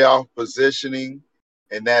 playoff positioning,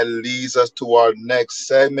 and that leads us to our next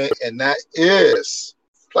segment, and that is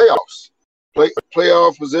playoffs.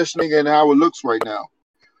 Playoff positioning and how it looks right now.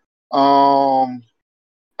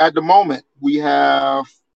 At the moment, we have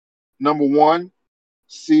number 1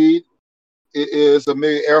 seed. It is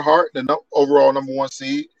Amelia Earhart, the overall number 1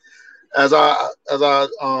 seed. As I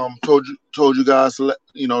told you guys,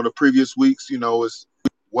 the previous weeks, it's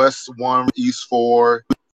West 1, East 4,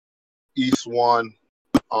 East 1,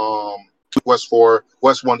 West 4,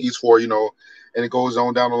 West 1, East 4, and it goes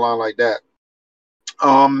on down the line like that.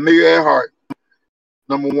 Amelia Earhart,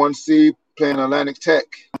 number 1 seed, playing Atlantic Tech.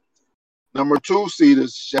 Number 2 seed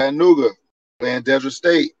is Chattanooga, playing Desert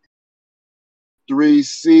State. 3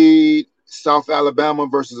 seed, South Alabama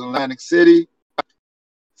versus Atlantic City.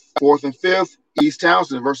 4th and 5th, East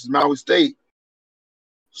Townsend versus Maui State.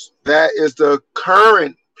 That is the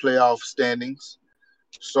current playoff standings.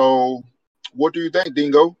 So, what do you think,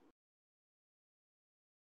 Dingo?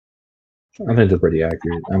 I think they're pretty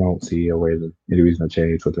accurate. I don't see a way that any reason to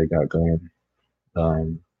change what they got going.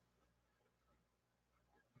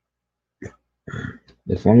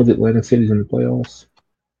 As long as Atlantic City's in the playoffs,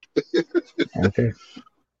 okay.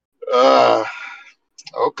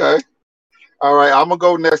 Okay. All right, I'm gonna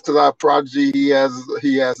go next to our prodigy. He has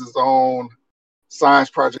his own science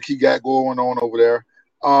project he got going on over there.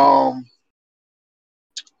 I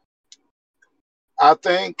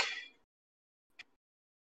think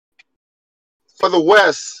for the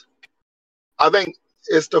West, I think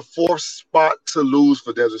it's the 4th spot to lose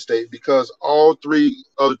for Desert State because all 3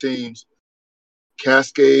 other teams,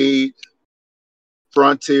 Cascade,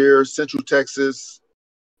 Frontier, Central Texas,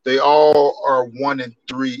 they all are 1 and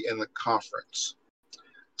 3 in the conference.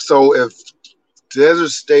 So if Desert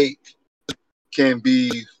State can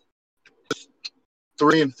be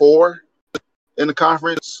 3 and 4 in the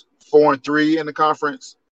conference, 4 and 3 in the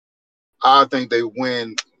conference, I think they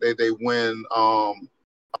win. They win.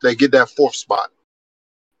 They get that 4th spot.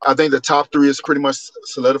 I think the top 3 is pretty much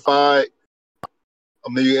solidified.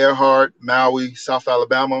 Amelia Earhart, Maui, South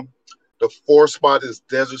Alabama. The 4th spot is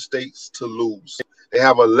Desert State's to lose. They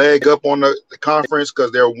have a leg up on the conference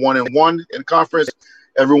because they're 1 and 1 in the conference.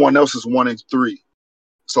 Everyone else is 1 and 3.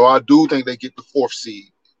 So I do think they get the 4th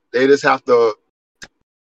seed. They just have to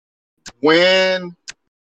win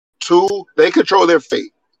 2. They control their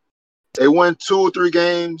fate. They win 2 or 3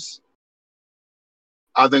 games,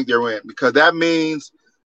 I think they're in because that means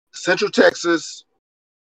Central Texas,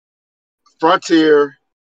 Frontier,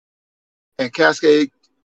 and Cascade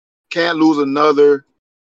can't lose another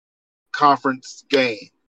conference game.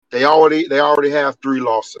 They already have 3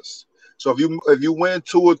 losses. So if you win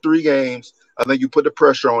 2 or 3 games, I think you put the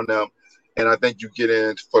pressure on them, and I think you get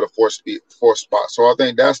in for the 4th spot. So I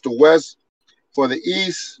think that's the West. For the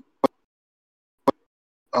East,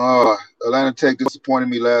 Atlanta Tech disappointed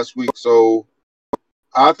me last week, so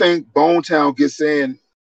I think Bonetown gets in,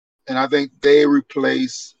 and I think they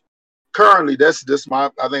replace. Currently, I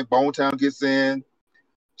think Bonetown gets in,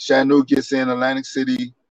 Chattanooga gets in, Atlantic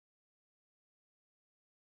City.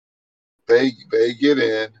 They get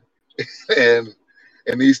in, and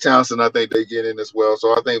East Townsend, I think they get in as well.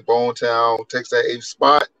 So I think Bonetown takes that 8th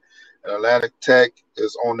spot, and Atlantic Tech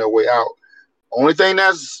is on their way out. Only thing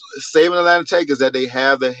that's saving Atlantic Tech is that they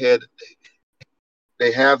have the head.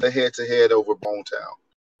 They have the head-to-head over Bonetown.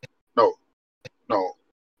 No,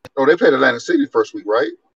 they played Atlantic City first week,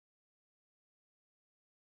 right?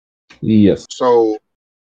 Yes. So,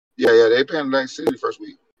 yeah, they played Atlantic City first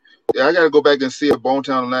week. Yeah, I got to go back and see if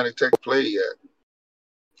Bonetown Atlantic Tech played yet.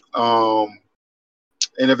 And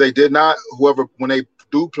if they did not, when they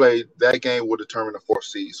do play, that game will determine the 4th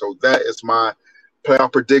seed. So that is my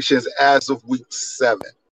playoff predictions as of week 7.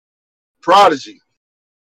 Prodigy,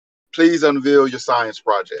 please unveil your science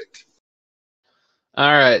project.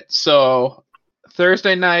 All right, so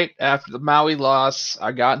Thursday night after the Maui loss,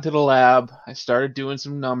 I got into the lab. I started doing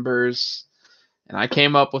some numbers, and I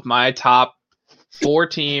came up with my top 4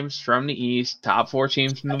 teams from the East, top 4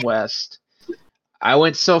 teams from the West. I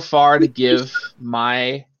went so far to give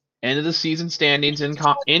my end of the season standings in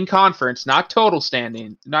conference, not total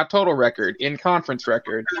standing, not total record, in conference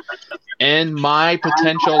record, and my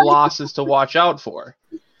potential losses to watch out for.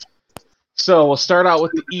 So we'll start out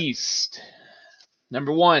with the East.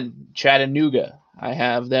 Number 1, Chattanooga. I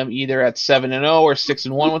have them either at 7-0 or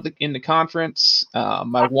 6-1 in the conference.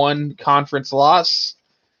 My 1 conference loss,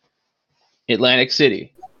 Atlantic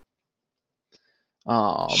City.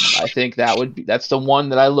 I think that's the one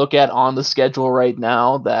that I look at on the schedule right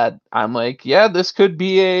now that I'm like, yeah, this could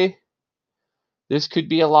be a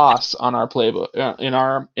loss on our playbook in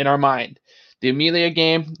our mind. The Amelia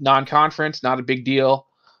game, non-conference, not a big deal.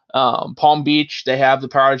 Palm Beach, they have the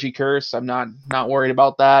Prodigy curse. I'm not worried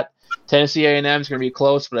about that. Tennessee A&M is going to be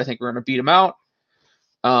close, but I think we're going to beat them out.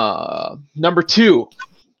 Number 2,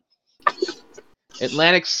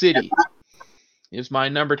 Atlantic City is my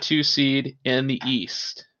number 2 seed in the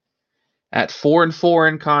East at 4-4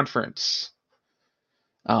 in conference.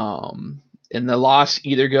 And the loss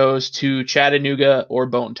either goes to Chattanooga or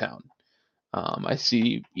Bonetown. I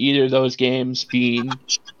see either of those games being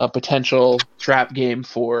a potential trap game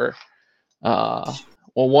for,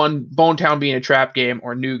 one Bonetown being a trap game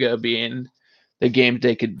or Nuga being the game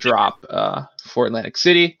they could drop for Atlantic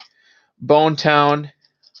City. Bonetown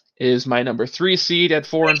is my number 3 seed at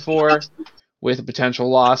 4-4 with a potential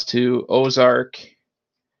loss to Ozark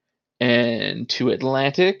and to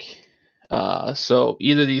Atlantic. So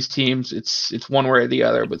either of these teams, it's one way or the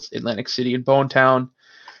other, but Atlantic City and Bonetown.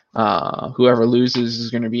 Whoever loses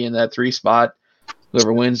is going to be in that 3 spot.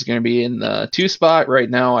 Whoever wins is going to be in the 2 spot. Right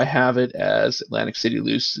now, I have it as Atlantic City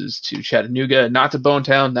loses to Chattanooga, not to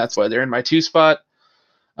Bonetown. That's why they're in my 2 spot.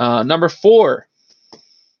 Number 4,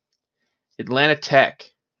 Atlanta Tech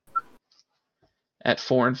at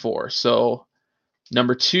 4-4. So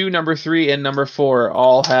number 2, number 3, and number 4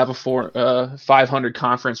 all have a 500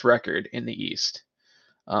 conference record in the East.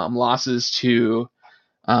 Losses to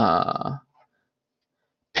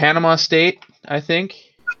Panama State, I think.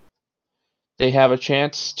 They have a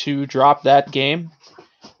chance to drop that game.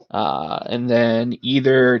 And then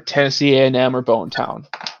either Tennessee A&M or Bonetown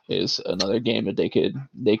is another game that they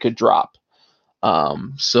could drop.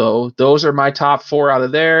 So those are my top 4 out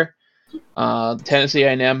of there. Tennessee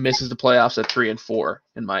A&M misses the playoffs at 3-4,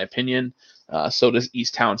 in my opinion. So does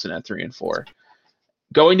East Townsend at 3-4.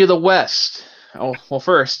 Going to the West. Oh, well,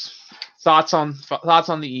 first, thoughts on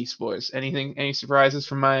the East, boys. Any surprises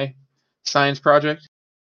from my science project?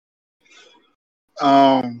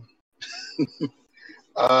 I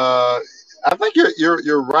think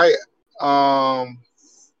you're right. I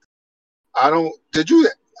don't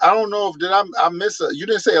know if I miss you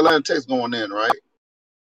didn't say Atlanta Tech's going in, right?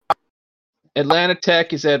 Atlanta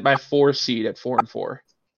Tech is at my 4 seed at 4-4.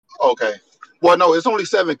 Okay. Well, no, it's only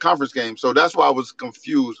 7 conference games, so that's why I was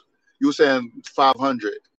confused. You were saying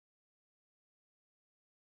 500.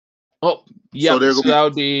 Oh, yeah. So that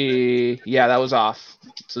would be that was off.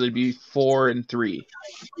 So there'd be 4 and 3.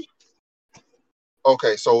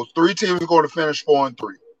 Okay, so 3 teams are going to finish 4-3.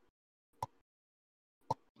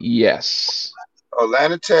 Yes.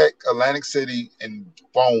 Atlanta Tech, Atlantic City, and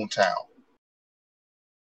Bonetown.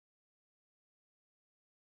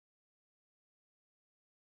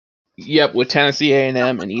 Yep, with Tennessee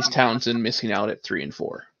A&M and East Townsend missing out at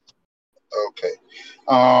 3-4. Okay.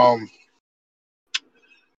 I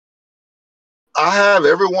have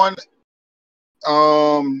everyone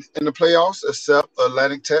in the playoffs except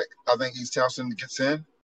Atlantic Tech. I think East Townsend gets in.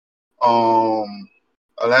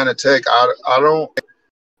 Atlanta Tech, I don't.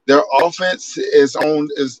 Their offense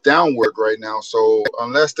is downward right now. So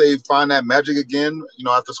unless they find that magic again,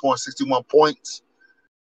 after scoring 61 points,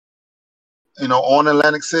 on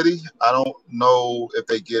Atlantic City, I don't know if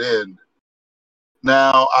they get in.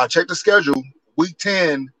 Now I checked the schedule. Week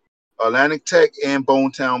 10, Atlantic Tech and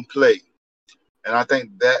Bonetown play, and I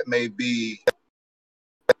think that may be,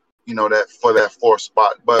 that for that 4th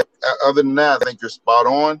spot. But other than that, I think you're spot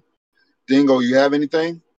on. Dingo, you have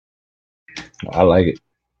anything? I like it.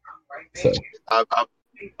 So I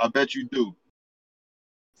bet you do.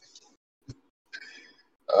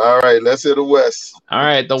 All right, let's hit the West. All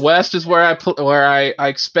right, the West is where I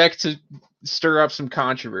expect to stir up some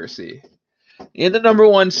controversy. In the number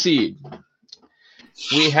 1 seed,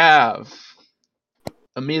 we have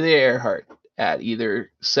Amelia Earhart at either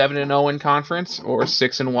 7-0 in conference or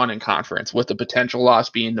 6-1 in conference, with the potential loss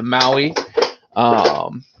being to Maui.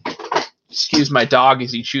 Excuse my dog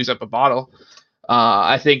as he chews up a bottle.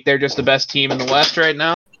 I think they're just the best team in the West right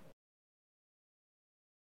now.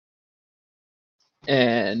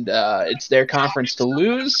 And it's their conference to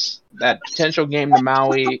lose. That potential game to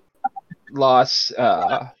Maui loss,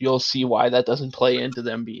 you'll see why that doesn't play into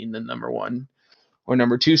them being the number 1 or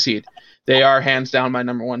number 2 seed. They are hands down my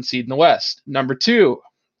number 1 seed in the West. Number 2,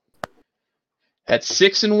 at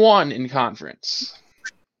 6-1 in conference,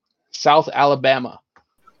 South Alabama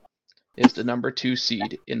is the number 2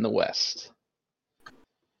 seed in the West.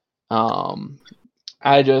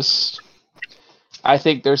 I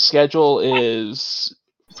think their schedule is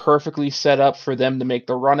perfectly set up for them to make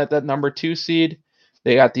the run at that number 2 seed.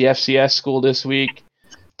 They got the FCS school this week,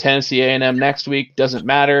 Tennessee A&M next week, doesn't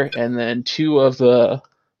matter, and then 2 of the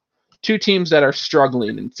 2 teams that are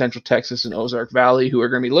struggling in Central Texas and Ozark Valley, who are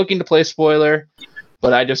going to be looking to play spoiler,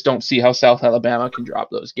 but I just don't see how South Alabama can drop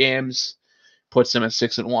those games. Puts them at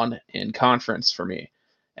 6-1 in conference for me.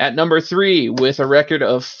 At number 3, with a record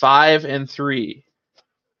of 5-3.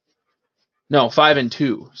 No,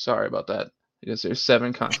 5-2. Sorry about that. because there's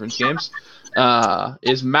 7 conference games,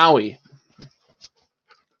 is Maui.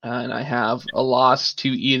 And I have a loss to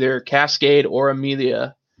either Cascade or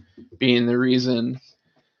Amelia being the reason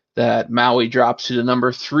that Maui drops to the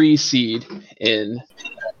number 3 seed in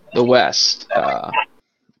the West.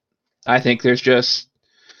 I think there's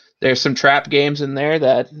some trap games in there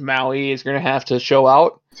that Maui is going to have to show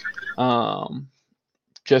out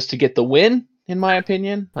just to get the win, in my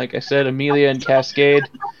opinion. Like I said, Amelia and Cascade,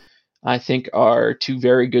 I think, are 2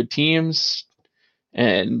 very good teams,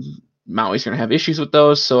 and Maui's going to have issues with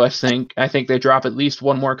those. So I think they drop at least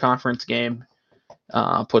one more conference game,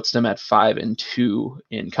 puts them at 5-2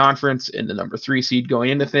 in conference, in the number 3 seed going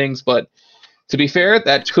into things. But to be fair,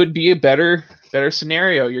 that could be a better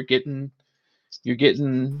scenario. You're getting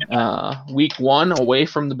week 1 away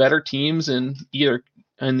from the better teams in the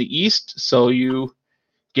East, so you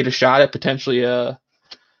get a shot at potentially a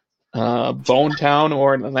Bone Town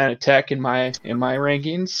or an Atlanta Tech in my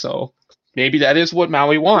rankings. So maybe that is what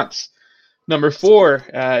Maui wants. Number 4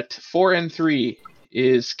 at 4-3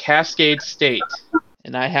 is Cascade State,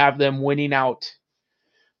 and I have them winning out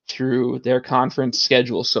through their conference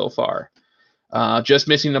schedule so far. Just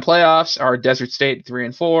missing the playoffs are Desert State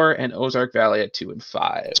 3-4 and Ozark Valley at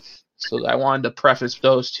 2-5. So I wanted to preface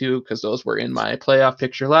those two because those were in my playoff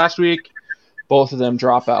picture last week. Both of them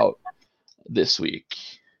drop out this week.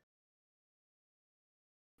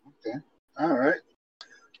 Okay. All right.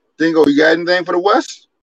 Dingo, you got anything for the West?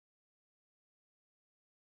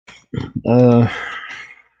 I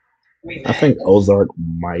think Ozark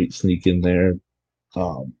might sneak in there.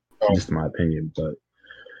 Just my opinion, but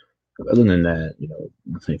other than that,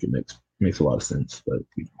 I think it makes a lot of sense. But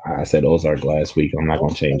I said Ozark last week. I'm not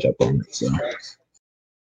going to change up on it. So.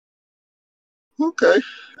 Okay.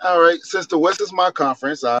 All right. Since the West is my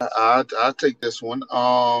conference, I take this one.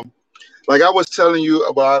 Like I was telling you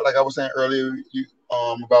about, like I was saying earlier,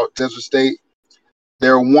 about Desert State,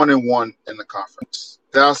 they're 1-1 in the conference.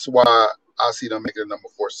 That's why I see them making a number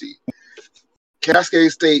 4 seed.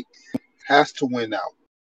 Cascade State has to win out,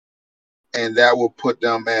 and that will put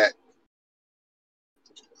them at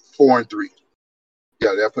 4-3.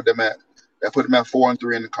 Yeah, that put them at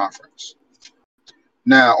 4-3 in the conference.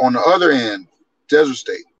 Now on the other end, Desert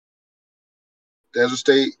State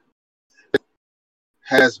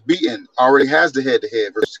already has the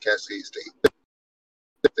head-to-head versus Cascade State.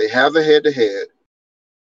 They have the head-to-head,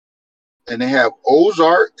 and they have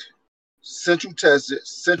Ozark, Central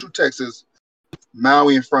Texas,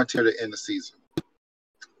 Maui, and Frontier to end the season.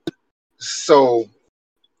 So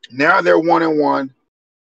now they're 1-1.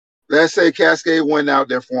 Let's say Cascade win out,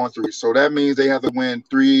 they're 4-3. So that means they have to win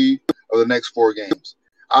 3 of the next 4 games.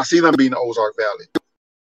 I see them beating Ozark Valley.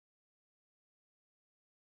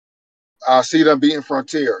 I see them beating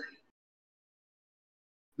Frontier.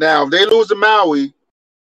 Now, if they lose to Maui,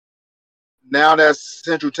 now that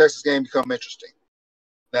Central Texas game become interesting.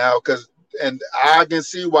 Now, and I can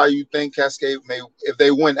see why you think Cascade if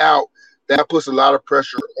they win out, that puts a lot of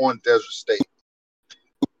pressure on Desert State.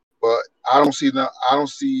 But I don't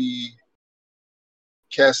see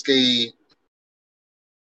Cascade.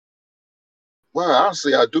 Well,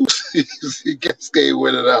 honestly, I do see Cascade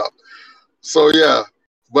winning out. So yeah,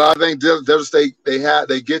 but I think Desert State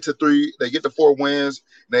they get to 4 wins.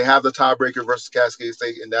 And they have the tiebreaker versus Cascade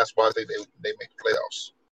State, and that's why I think they make the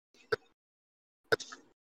playoffs.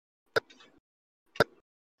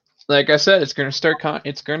 Like I said, it's going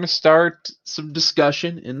to start some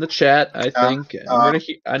discussion in the chat. I think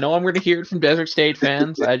I know I'm going to hear it from Desert State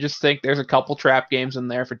fans. I just think there's a couple trap games in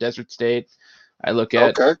there for Desert State. I look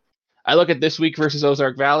at this week versus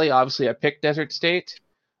Ozark Valley. Obviously, I picked Desert State,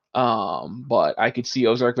 but I could see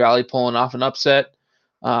Ozark Valley pulling off an upset.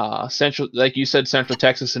 Central, like you said, Central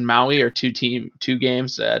Texas and Maui are two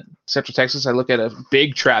games. At Central Texas, I look at a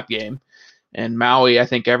big trap game. And Maui, I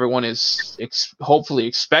think everyone is hopefully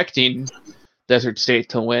expecting Desert State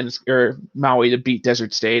to win, or Maui to beat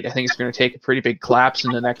Desert State. I think it's going to take a pretty big collapse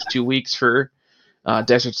in the next 2 weeks for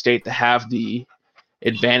Desert State to have the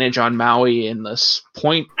advantage on Maui in this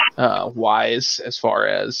point wise, as far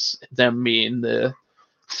as them being the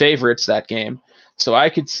favorites that game. So I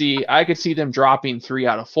could see them dropping 3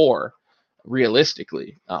 out of 4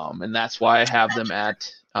 realistically, and that's why I have them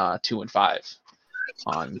at 2-5.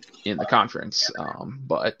 In the conference,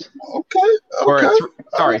 but okay.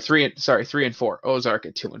 3-4. Ozark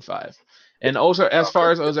at 2-5, and Ozark. As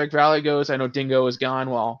far as Ozark Valley goes, I know Dingo is gone.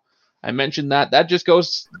 Well, I mentioned that just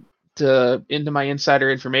goes into my insider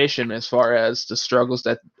information as far as the struggles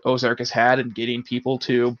that Ozark has had in getting people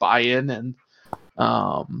to buy in and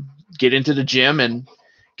get into the gym and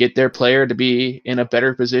get their player to be in a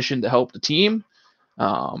better position to help the team.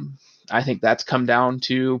 I think that's come down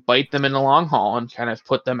to bite them in the long haul and kind of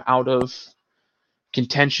put them out of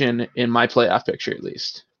contention in my playoff picture at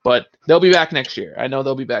least. But they'll be back next year. I know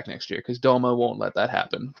they'll be back next year because Doma won't let that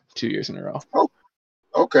happen 2 years in a row. Oh,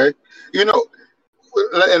 okay. You know,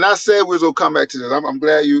 and I said we was gonna come back to this. I'm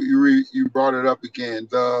glad you brought it up again.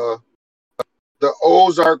 The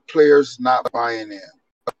Ozark players not buying in.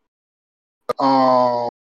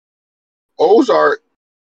 Ozark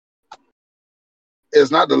is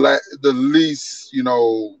not the least, you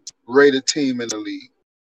know, rated team in the league.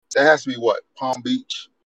 That has to be what? Palm Beach,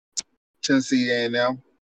 Tennessee A&M,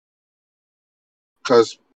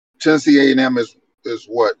 because Tennessee A&M is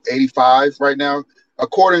what, 85 right now,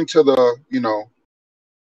 according to the, you know,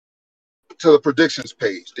 to the predictions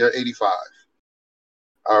page. They're 85.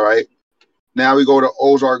 All right. Now we go to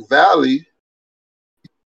Ozark Valley,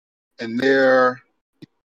 and they're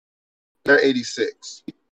 86.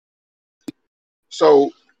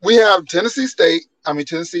 So we have Tennessee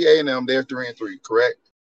A&M. They're 3-3, correct?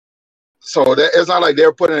 So that it's not like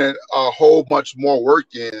they're putting a whole bunch more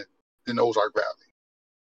work in than Ozark Valley,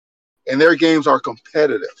 and their games are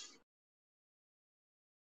competitive.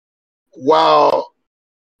 While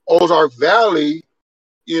Ozark Valley,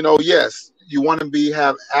 you know, yes, you want to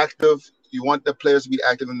have active. You want the players to be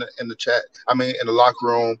active in the chat. I mean, in the locker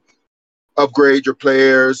room. Upgrade your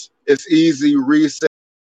players. It's easy reset.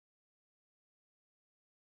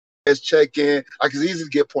 Check in. Like, it's easy to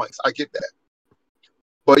get points. I get that.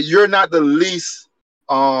 But you're not the least.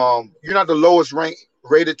 You're not the lowest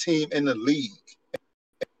rated team in the league.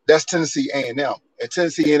 That's Tennessee A&M, and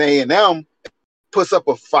Tennessee and A&M puts up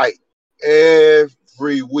a fight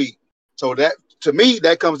every week. So that, to me,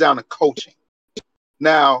 that comes down to coaching.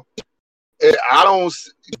 Now,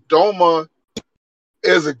 Doma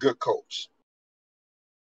is a good coach,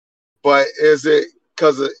 but is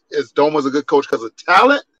Doma's a good coach because of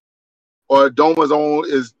talent, or Doma's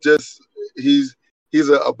is just he's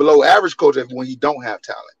a below average coach when he don't have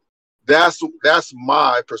talent? That's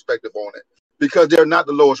my perspective on it, because they're not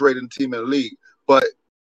the lowest rated team in the league. But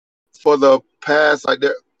for the past, like,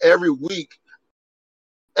 every week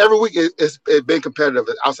it's been competitive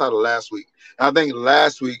outside of last week. And I think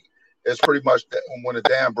last week is pretty much when the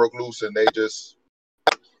dam broke loose, and they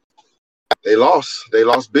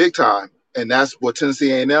lost big time. And that's what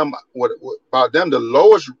Tennessee A&M, what about them, the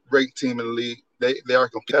lowest rated team in the league. They are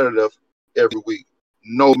competitive every week,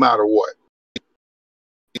 no matter what.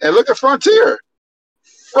 And look at Frontier.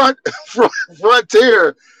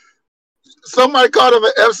 Frontier. Somebody called them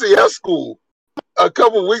an FCS school a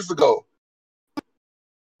couple weeks ago.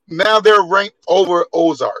 Now they're ranked over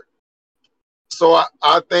Ozark. So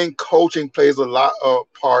I think coaching plays a lot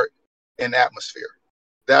of part in atmosphere.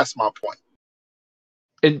 That's my point.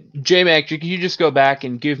 And J-Mac, can you just go back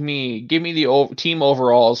and give me the team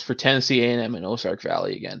overalls for Tennessee A&M and Ozark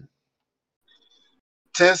Valley again?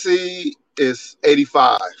 Tennessee is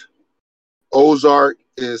 85. Ozark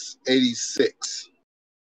is 86.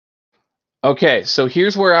 Okay, so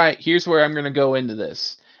here's where I'm going to go into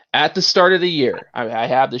this. At the start of the year, I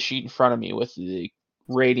have the sheet in front of me with the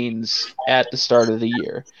ratings at the start of the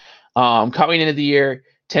year. Coming into the year,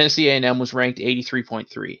 Tennessee A&M was ranked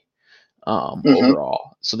 83.3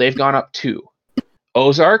 overall. So they've gone up 2.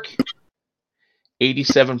 Ozark,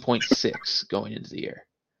 87.6 going into the year.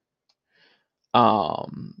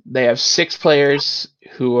 They have 6 players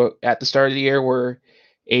who at the start of the year were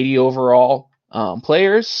 80 overall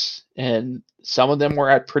players, and some of them were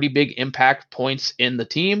at pretty big impact points in the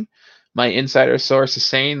team. My insider source is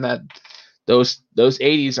saying that those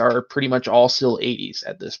 80s are pretty much all still 80s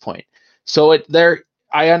at this point. So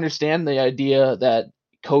I understand the idea that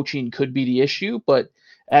coaching could be the issue, but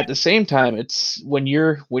at the same time, it's when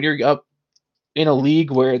you're up in a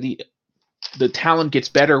league where the talent gets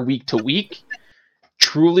better week to week,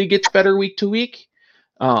 truly gets better week to week.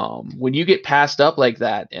 When you get passed up like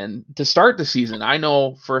that, and to start the season, I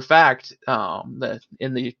know for a fact that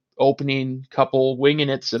in the opening couple winging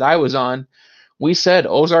its that I was on, we said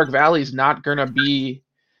Ozark Valley is going to be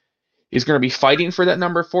fighting for that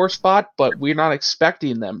number 4 spot, but we're not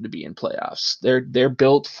expecting them to be in playoffs. They're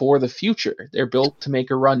built for the future. They're built to make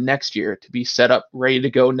a run next year, to be set up ready to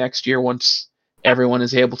go next year once everyone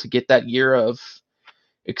is able to get that year of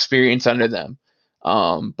experience under them.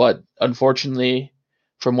 But unfortunately,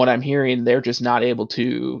 from what I'm hearing, they're just not able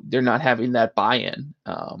to. They're not having that buy-in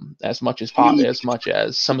as much as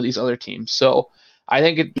some of these other teams. So I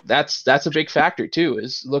think that's a big factor too.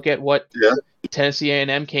 Is look at what Tennessee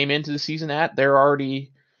A&M came into the season at. They're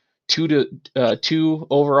already 2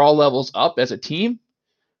 overall levels up as a team.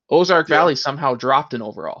 Ozark Valley somehow dropped an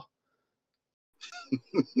overall.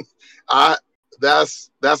 that's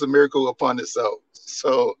a miracle upon itself.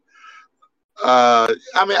 So, I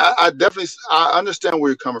mean, I definitely I understand where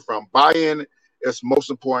you're coming from. Buy-in is most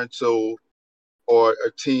important to or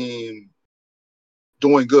a team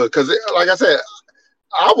doing good because, like I said,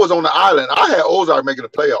 I was on the island. I had Ozark making the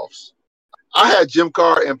playoffs. I had Jim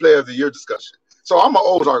Carr in Player of the Year discussion. So I'm an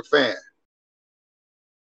Ozark fan.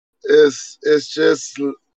 It's just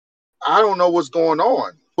I don't know what's going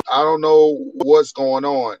on. I don't know what's going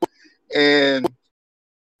on, and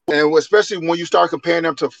especially when you start comparing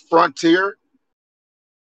them to Frontier.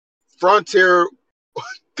 Frontier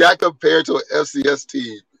got compared to an FCS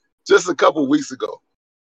team just a couple weeks ago.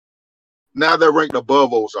 Now they're ranked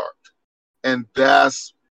above Ozark, and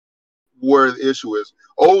that's where the issue is.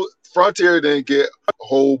 Oh, Frontier didn't get a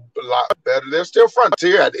whole lot better. They're still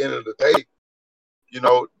Frontier at the end of the day. You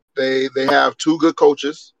know, they have two good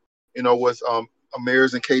coaches, you know, with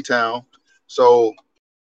Amirs and K-Town. So,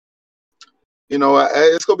 you know,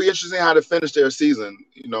 it's going to be interesting how to finish their season,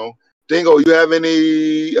 you know. Dingo, you have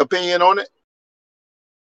any opinion on it?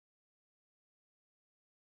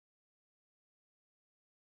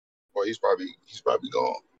 Or he's probably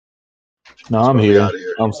gone. No, I'm here.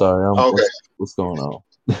 I'm sorry. Okay. What's going on?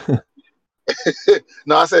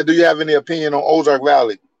 No, I said, do you have any opinion on Ozark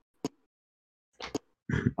Valley?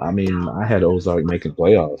 I mean, I had Ozark making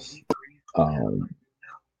playoffs. I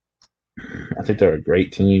think they're a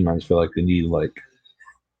great team. I just feel like they need like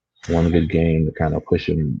one good game to kind of push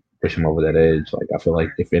them over that edge. Like I feel like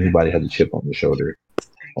if anybody has a chip on the shoulder,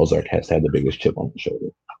 Ozark has to have the biggest chip on the shoulder.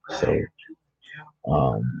 So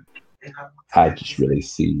I just really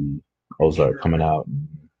see Ozark coming out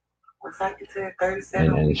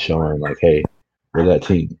and showing like, hey, we're that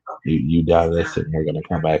team. You doubt us, and we're gonna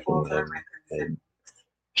come back and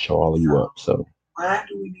show all of you up. So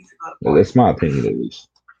that's my opinion, at least.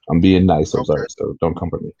 I'm being nice, Ozark, so don't come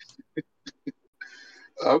for me.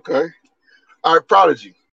 Okay. All right,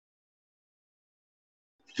 Prodigy.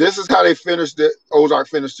 This is how they finished it. Ozark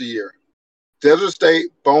finished the year. Desert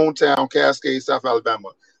State, Bonetown, Cascade, South Alabama.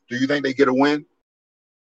 Do you think they get a win?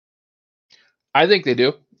 I think they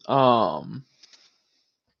do. I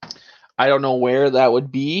don't know where that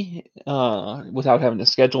would be without having the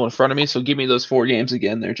schedule in front of me. So give me those 4 games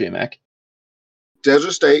again there, J-Mac.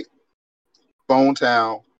 Desert State,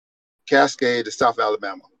 Bonetown, Cascade, to South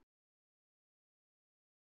Alabama.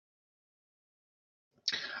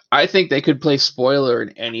 I think they could play spoiler in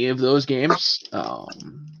any of those games.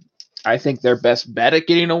 I think their best bet at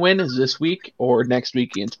getting a win is this week or next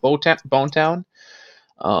week against Bonetown.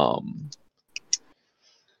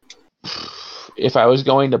 If I was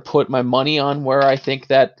going to put my money on where I think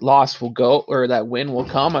that loss will go or that win will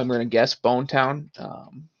come, I'm going to guess Bonetown.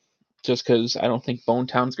 Just because I don't think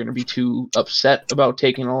Bonetown's going to be too upset about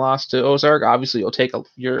taking a loss to Ozark. Obviously,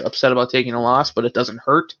 you're upset about taking a loss, but it doesn't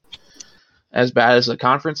hurt as bad as a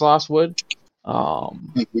conference loss would. But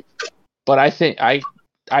I think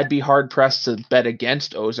I'd be hard pressed to bet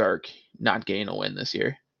against Ozark not getting a win this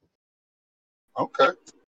year. Okay.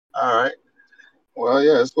 All right. Well,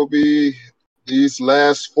 yeah, it's going to be these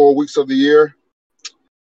last 4 weeks of the year.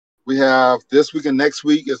 We have this week and next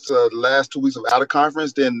week. It's the last 2 weeks of out of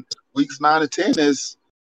conference. Then weeks 9 and 10 is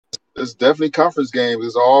definitely conference games.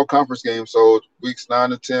 It's all conference games. So weeks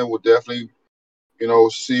 9 and 10 will definitely, you know,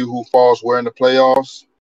 see who falls where in the playoffs,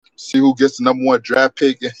 see who gets the number 1 draft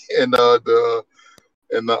pick in the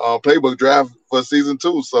playbook draft for season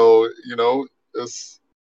 2. So, you know, it's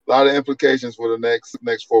a lot of implications for the next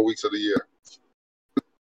 4 weeks of the year.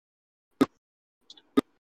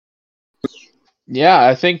 Yeah,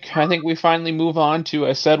 I think we finally move on to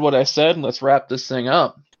I said what I said, and let's wrap this thing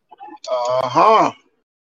up.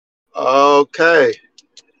 Okay.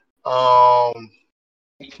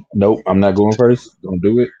 Nope, I'm not going first. Don't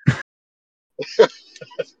do it.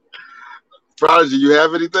 Prodigy, you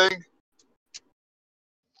have anything?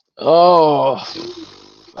 Oh,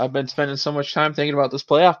 I've been spending so much time thinking about this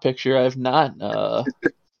playoff picture. I have not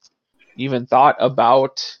even thought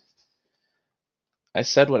about. I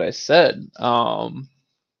said what I said.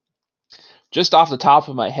 Just off the top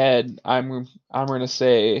of my head, I'm going to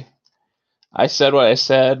say I said what I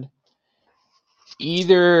said.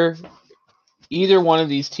 Either one of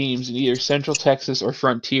these teams, in either Central Texas or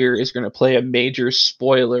Frontier, is going to play a major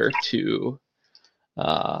spoiler to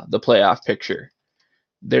the playoff picture.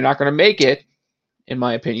 They're not going to make it, in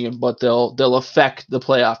my opinion, but they'll affect the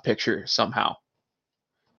playoff picture somehow.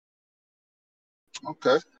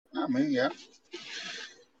 Okay. I mean, yeah.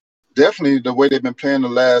 Definitely the way they've been playing the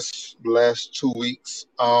last 2 weeks.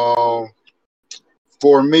 For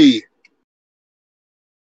me,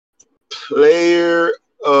 player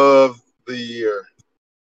of the year,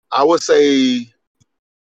 I would say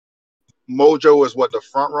Mojo is what the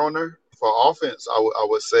front runner for offense. I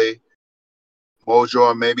would say Mojo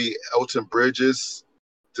or maybe Elton Bridges.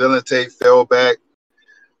 Dylan Tate fell back.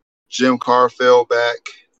 Jim Carr fell back.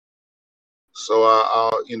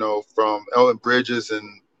 So from Elton Bridges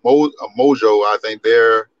and Mojo, I think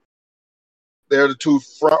they're the two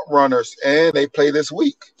front runners, and they play this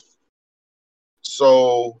week.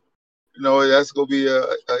 So that's gonna be a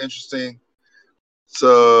interesting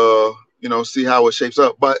to see how it shapes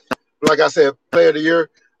up. But like I said, player of the year,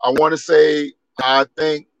 I want to say I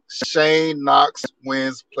think Shane Knox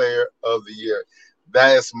wins player of the year.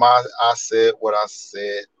 That is my I said what I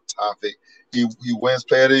said topic. He wins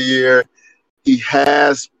player of the year. He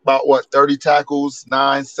has about 30 tackles,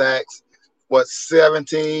 9 sacks,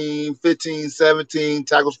 15, 17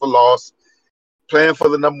 tackles for loss. Playing for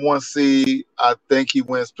the number 1 seed, I think he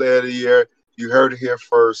wins player of the year. You heard it here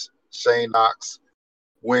first. Shane Knox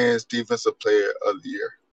wins defensive player of the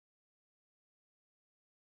year.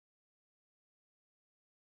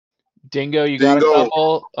 Dingo, you got a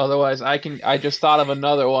couple? Otherwise, I just thought of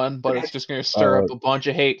another one, but it's just going to stir up a bunch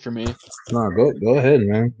of hate for me. No, go ahead,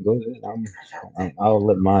 man. Go ahead. I'll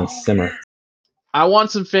let mine simmer. I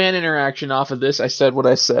want some fan interaction off of this. I said what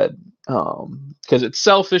I said because it's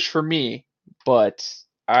selfish for me, but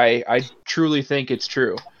I truly think it's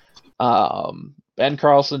true. Ben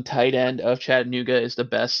Carlson, tight end of Chattanooga, is the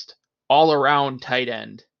best all-around tight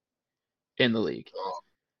end in the league.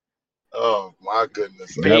 Oh my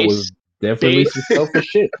goodness! That was definitely some selfish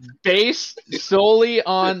shit. Based solely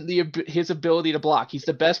on his ability to block. He's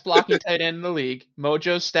the best blocking tight end in the league.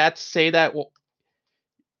 Mojo's stats say that,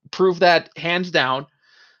 prove that hands down.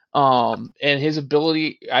 And his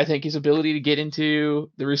ability to get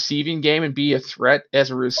into the receiving game and be a threat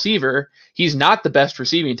as a receiver. He's not the best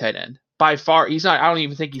receiving tight end by far. He's not. I don't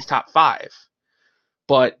even think he's top 5.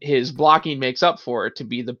 But his blocking makes up for it to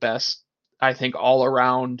be the best, I think, all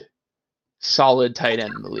around solid tight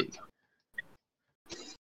end in the league.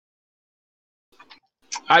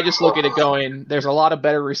 I just look at it going, there's a lot of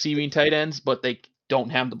better receiving tight ends, but they don't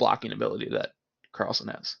have the blocking ability that Carlson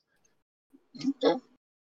has. Okay.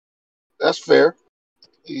 That's fair.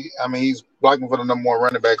 He's blocking for the number 1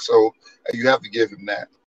 running back, so you have to give him that.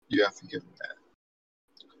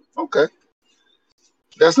 Okay.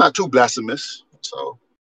 That's not too blasphemous. So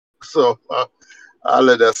I'll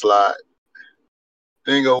let that slide.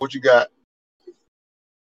 Dingo, what you got?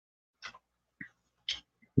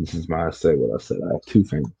 This is my say what I said. I have 2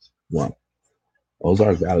 things. 1,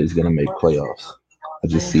 Ozark Valley is going to make playoffs. I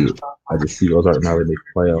just see it. I just see Ozark Valley make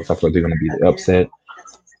playoffs. I feel like they're going to be the upset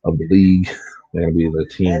of the league. They're going to be the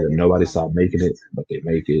team that nobody saw making it, but they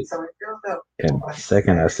make it. And my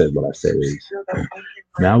second, I said what I said is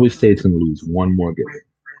Maui State's going to lose 1 more game.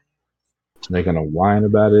 They're going to whine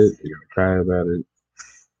about it. They're going to cry about it.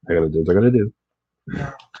 They got to do what they're going to do.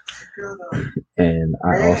 And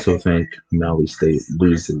I also think Maui State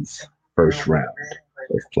loses first round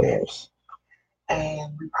of playoffs. I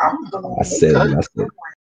said what I said.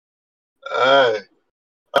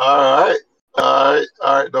 All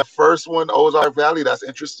right. The first one, Ozark Valley, that's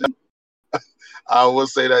interesting. I will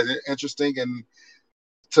say that's interesting. And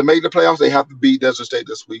to make the playoffs, they have to beat Desert State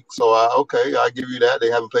this week. So, okay, I'll give you that. They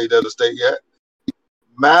haven't played Desert State yet.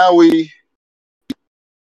 Maui.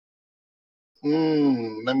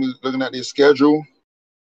 Let me looking at their schedule.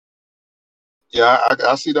 Yeah,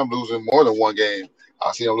 I see them losing more than 1 game.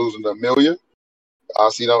 I see them losing to Amelia. I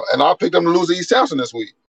see them, and I picked them to lose to East Townsend this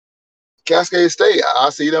week. Cascade State,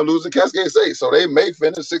 I see them losing Cascade State, so they may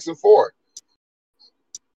finish 6-4.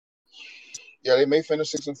 Yeah, they may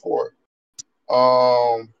finish 6-4.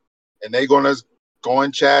 And they're gonna go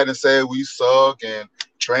in chat and say we suck and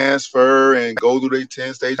transfer and go through their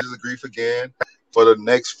 10 stages of grief again for the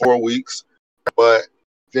next 4 weeks. But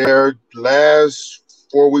their last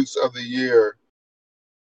 4 weeks of the year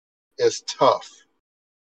is tough.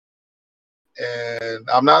 And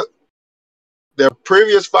their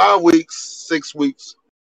previous 5 weeks, 6 weeks,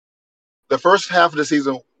 the first half of the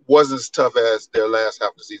season wasn't as tough as their last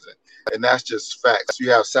half of the season. And that's just facts.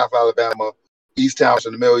 You have South Alabama, East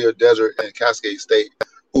Townsend, Amelia, Desert, and Cascade State,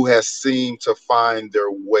 who has seemed to find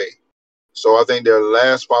their way. So I think their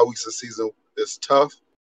last 5 weeks of the season is tough.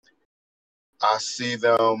 I see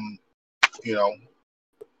them, 6-4,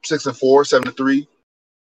 7-3,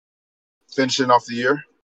 finishing off the year.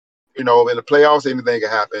 In the playoffs, anything can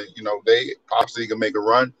happen. They obviously can make a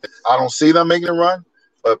run. I don't see them making a run,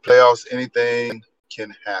 but playoffs, anything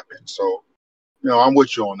can happen. So, I'm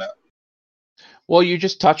with you on that. Well, you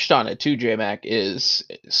just touched on it too, J-Mac, is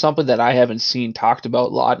something that I haven't seen talked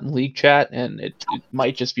about a lot in league chat, and it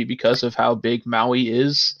might just be because of how big Maui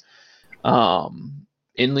is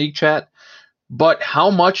in league chat. But how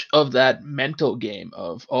much of that mental game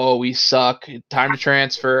of, oh, we suck, time to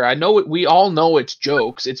transfer? I know we all know it's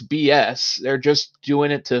jokes, it's BS. They're just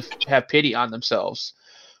doing it to have pity on themselves.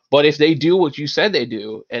 But if they do what you said they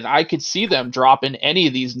do, and I could see them dropping any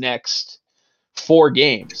of these next 4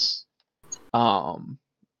 games,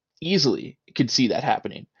 easily could see that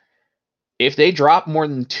happening. If they drop more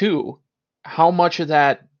than 2, how much of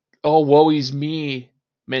that, oh, woe is me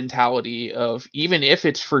mentality of, even if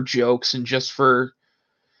it's for jokes and just for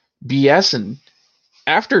BS, and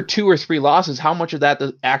after 2 or 3 losses, how much of that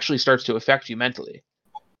actually starts to affect you mentally?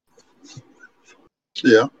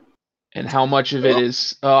 Yeah. And how much of it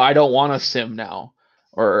is, oh, I don't want to sim now,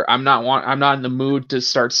 or I'm not in the mood to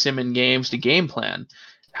start simming games to game plan.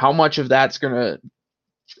 How much of that's going to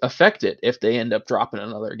affect it if they end up dropping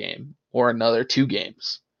another game or another 2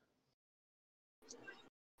 games?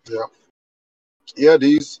 Yeah. Yeah,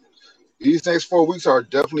 these next 4 weeks are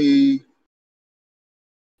definitely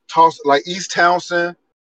tossed. Like East Townsend,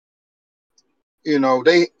 you know,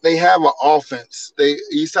 they have an offense.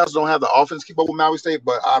 East Townsend don't have the offense to keep up with Maui State,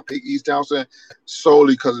 but I pick East Townsend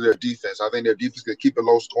solely because of their defense. I think their defense can keep it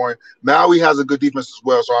low scoring. Maui has a good defense as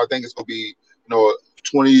well, so I think it's going to be,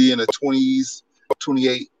 20 in the 20s,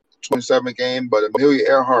 28, 27 game. But Amelia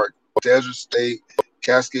Earhart, Desert State,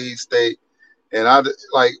 Cascade State, and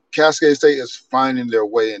Cascade State is finding their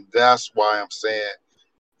way, and that's why I'm saying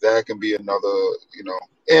that can be another,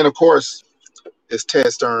 and of course it's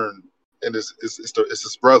Ted Stern and it's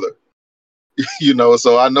his brother,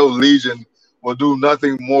 so I know Legion will do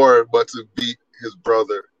nothing more but to beat his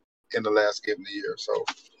brother in the last game of the year. So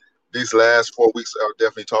these last 4 weeks are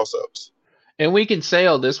definitely toss-ups. And we can say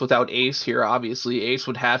all this without Ace here. Obviously, Ace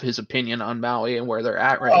would have his opinion on Maui and where they're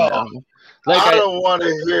at right now. I don't want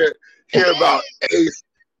to hear about Ace.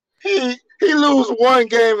 He lose one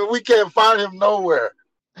game and we can't find him nowhere.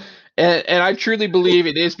 And I truly believe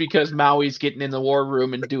it is because Maui's getting in the war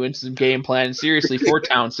room and doing some game plan seriously for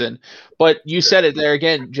Townsend. But you said it there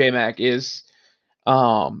again, J-Mac, is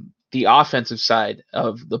the offensive side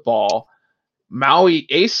of the ball. Maui,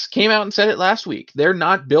 Ace came out and said it last week. They're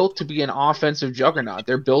not built to be an offensive juggernaut.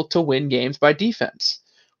 They're built to win games by defense.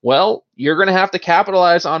 Well, you're going to have to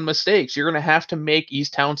capitalize on mistakes. You're going to have to make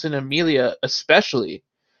East Townsend and Amelia especially.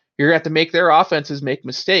 You're going to have to make their offenses make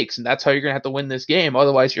mistakes, and that's how you're going to have to win this game.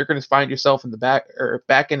 Otherwise, you're going to find yourself in the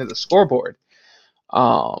back end of the scoreboard.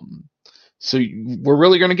 So we're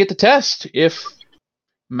really going to get to test if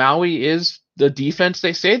Maui is the defense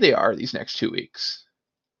they say they are these next 2 weeks.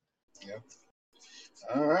 Yeah.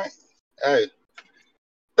 All right. Hey,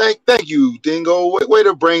 thank you, Dingo. Way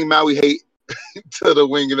to bring Maui hate to the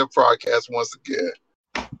Winging It podcast once again.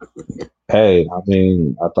 Hey, I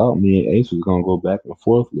mean, I thought me and Ace was gonna go back and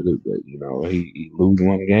forth with it, but he lose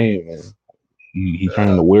one game and he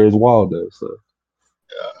turned to Where's Waldo. So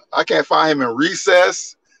I can't find him in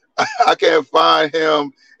recess. I can't find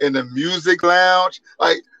him in the music lounge.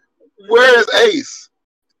 Like, where is Ace?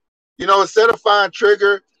 Instead of find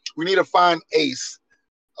Trigger, we need to find Ace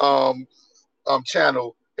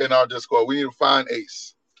channel in our Discord. We need to find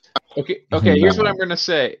Ace. Okay, here's what I'm going to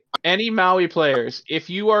say. Any Maui players, if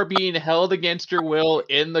you are being held against your will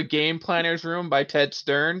in the game planners room by Ted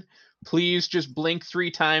Stern, please just blink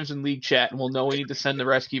 3 times in league chat and we'll know we need to send the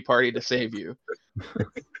rescue party to save you.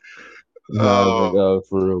 No,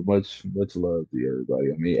 for real, much love to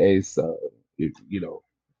everybody. I mean, Ace,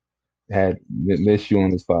 had missed you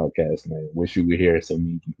on this podcast, man. Wish you were here so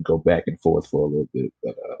you can go back and forth for a little bit.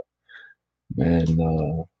 But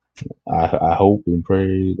man, I hope and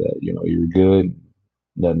pray that you're good.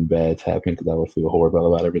 Nothing bad's happened because I would feel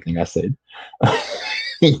horrible about everything I said.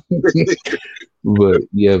 But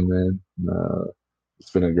yeah, man,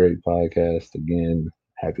 it's been a great podcast. Again,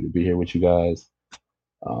 happy to be here with you guys.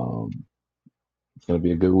 It's gonna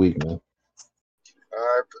be a good week, man. All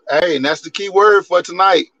right. Hey, and that's the key word for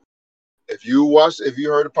tonight. If you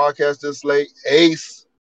heard the podcast this late, Ace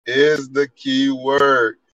is the key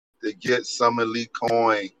word to get some elite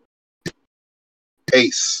coin.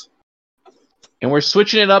 Ace. And we're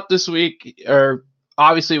switching it up this week, or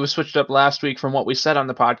obviously we switched up last week from what we said on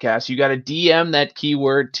the podcast. You got to DM that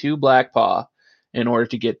keyword to Blackpaw in order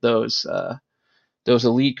to get those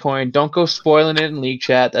elite coin. Don't go spoiling it in league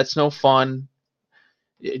chat. That's no fun.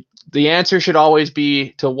 The answer should always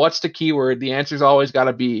be to what's the keyword. The answer's always got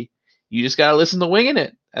to be, you just got to listen to Winging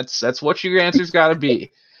It. That's what your answer's got to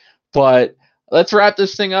be. But let's wrap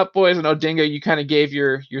this thing up, boys. I know, Dingo, you kind of gave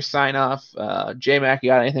your sign off. J-Mac, you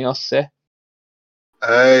got anything else to say?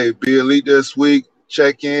 Hey, be elite this week.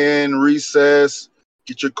 Check in, recess,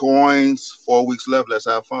 get your coins. 4 weeks left. Let's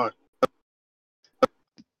have fun.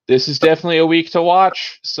 This is definitely a week to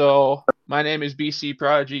watch. So my name is BC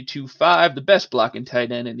Prodigy 25, the best blocking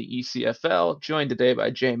tight end in the ECFL, joined today by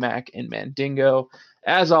J Mac and Mandingo.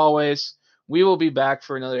 As always, we will be back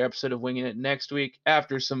for another episode of Winging It next week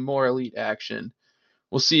after some more elite action.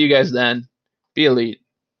 We'll see you guys then. Be elite.